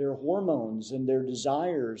their hormones and their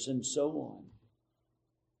desires and so on.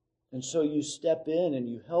 And so you step in and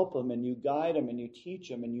you help them and you guide them and you teach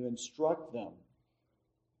them and you instruct them.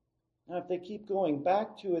 Now, if they keep going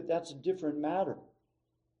back to it, that's a different matter.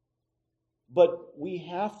 But we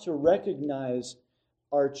have to recognize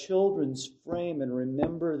our children's frame and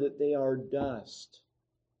remember that they are dust.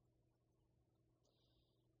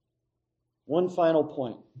 One final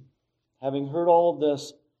point. Having heard all of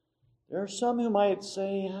this, there are some who might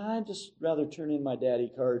say, I'd just rather turn in my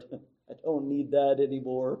daddy card. I don't need that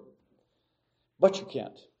anymore. But you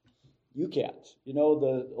can't. You can't. You know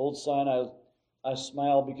the old sign, I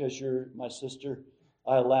smile because you're my sister.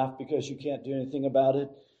 I laugh because you can't do anything about it.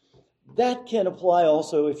 That can apply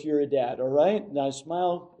also if you're a dad, all right? And I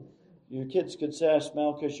smile. Your kids could say, I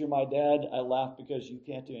smile because you're my dad. I laugh because you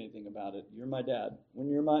can't do anything about it. You're my dad. When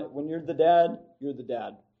you're the dad, you're the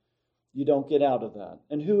dad. You don't get out of that.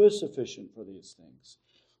 And who is sufficient for these things?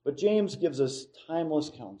 But James gives us timeless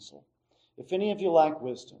counsel. If any of you lack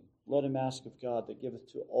wisdom, let him ask of God that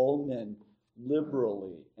giveth to all men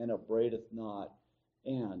liberally and upbraideth not,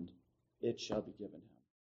 and it shall be given him.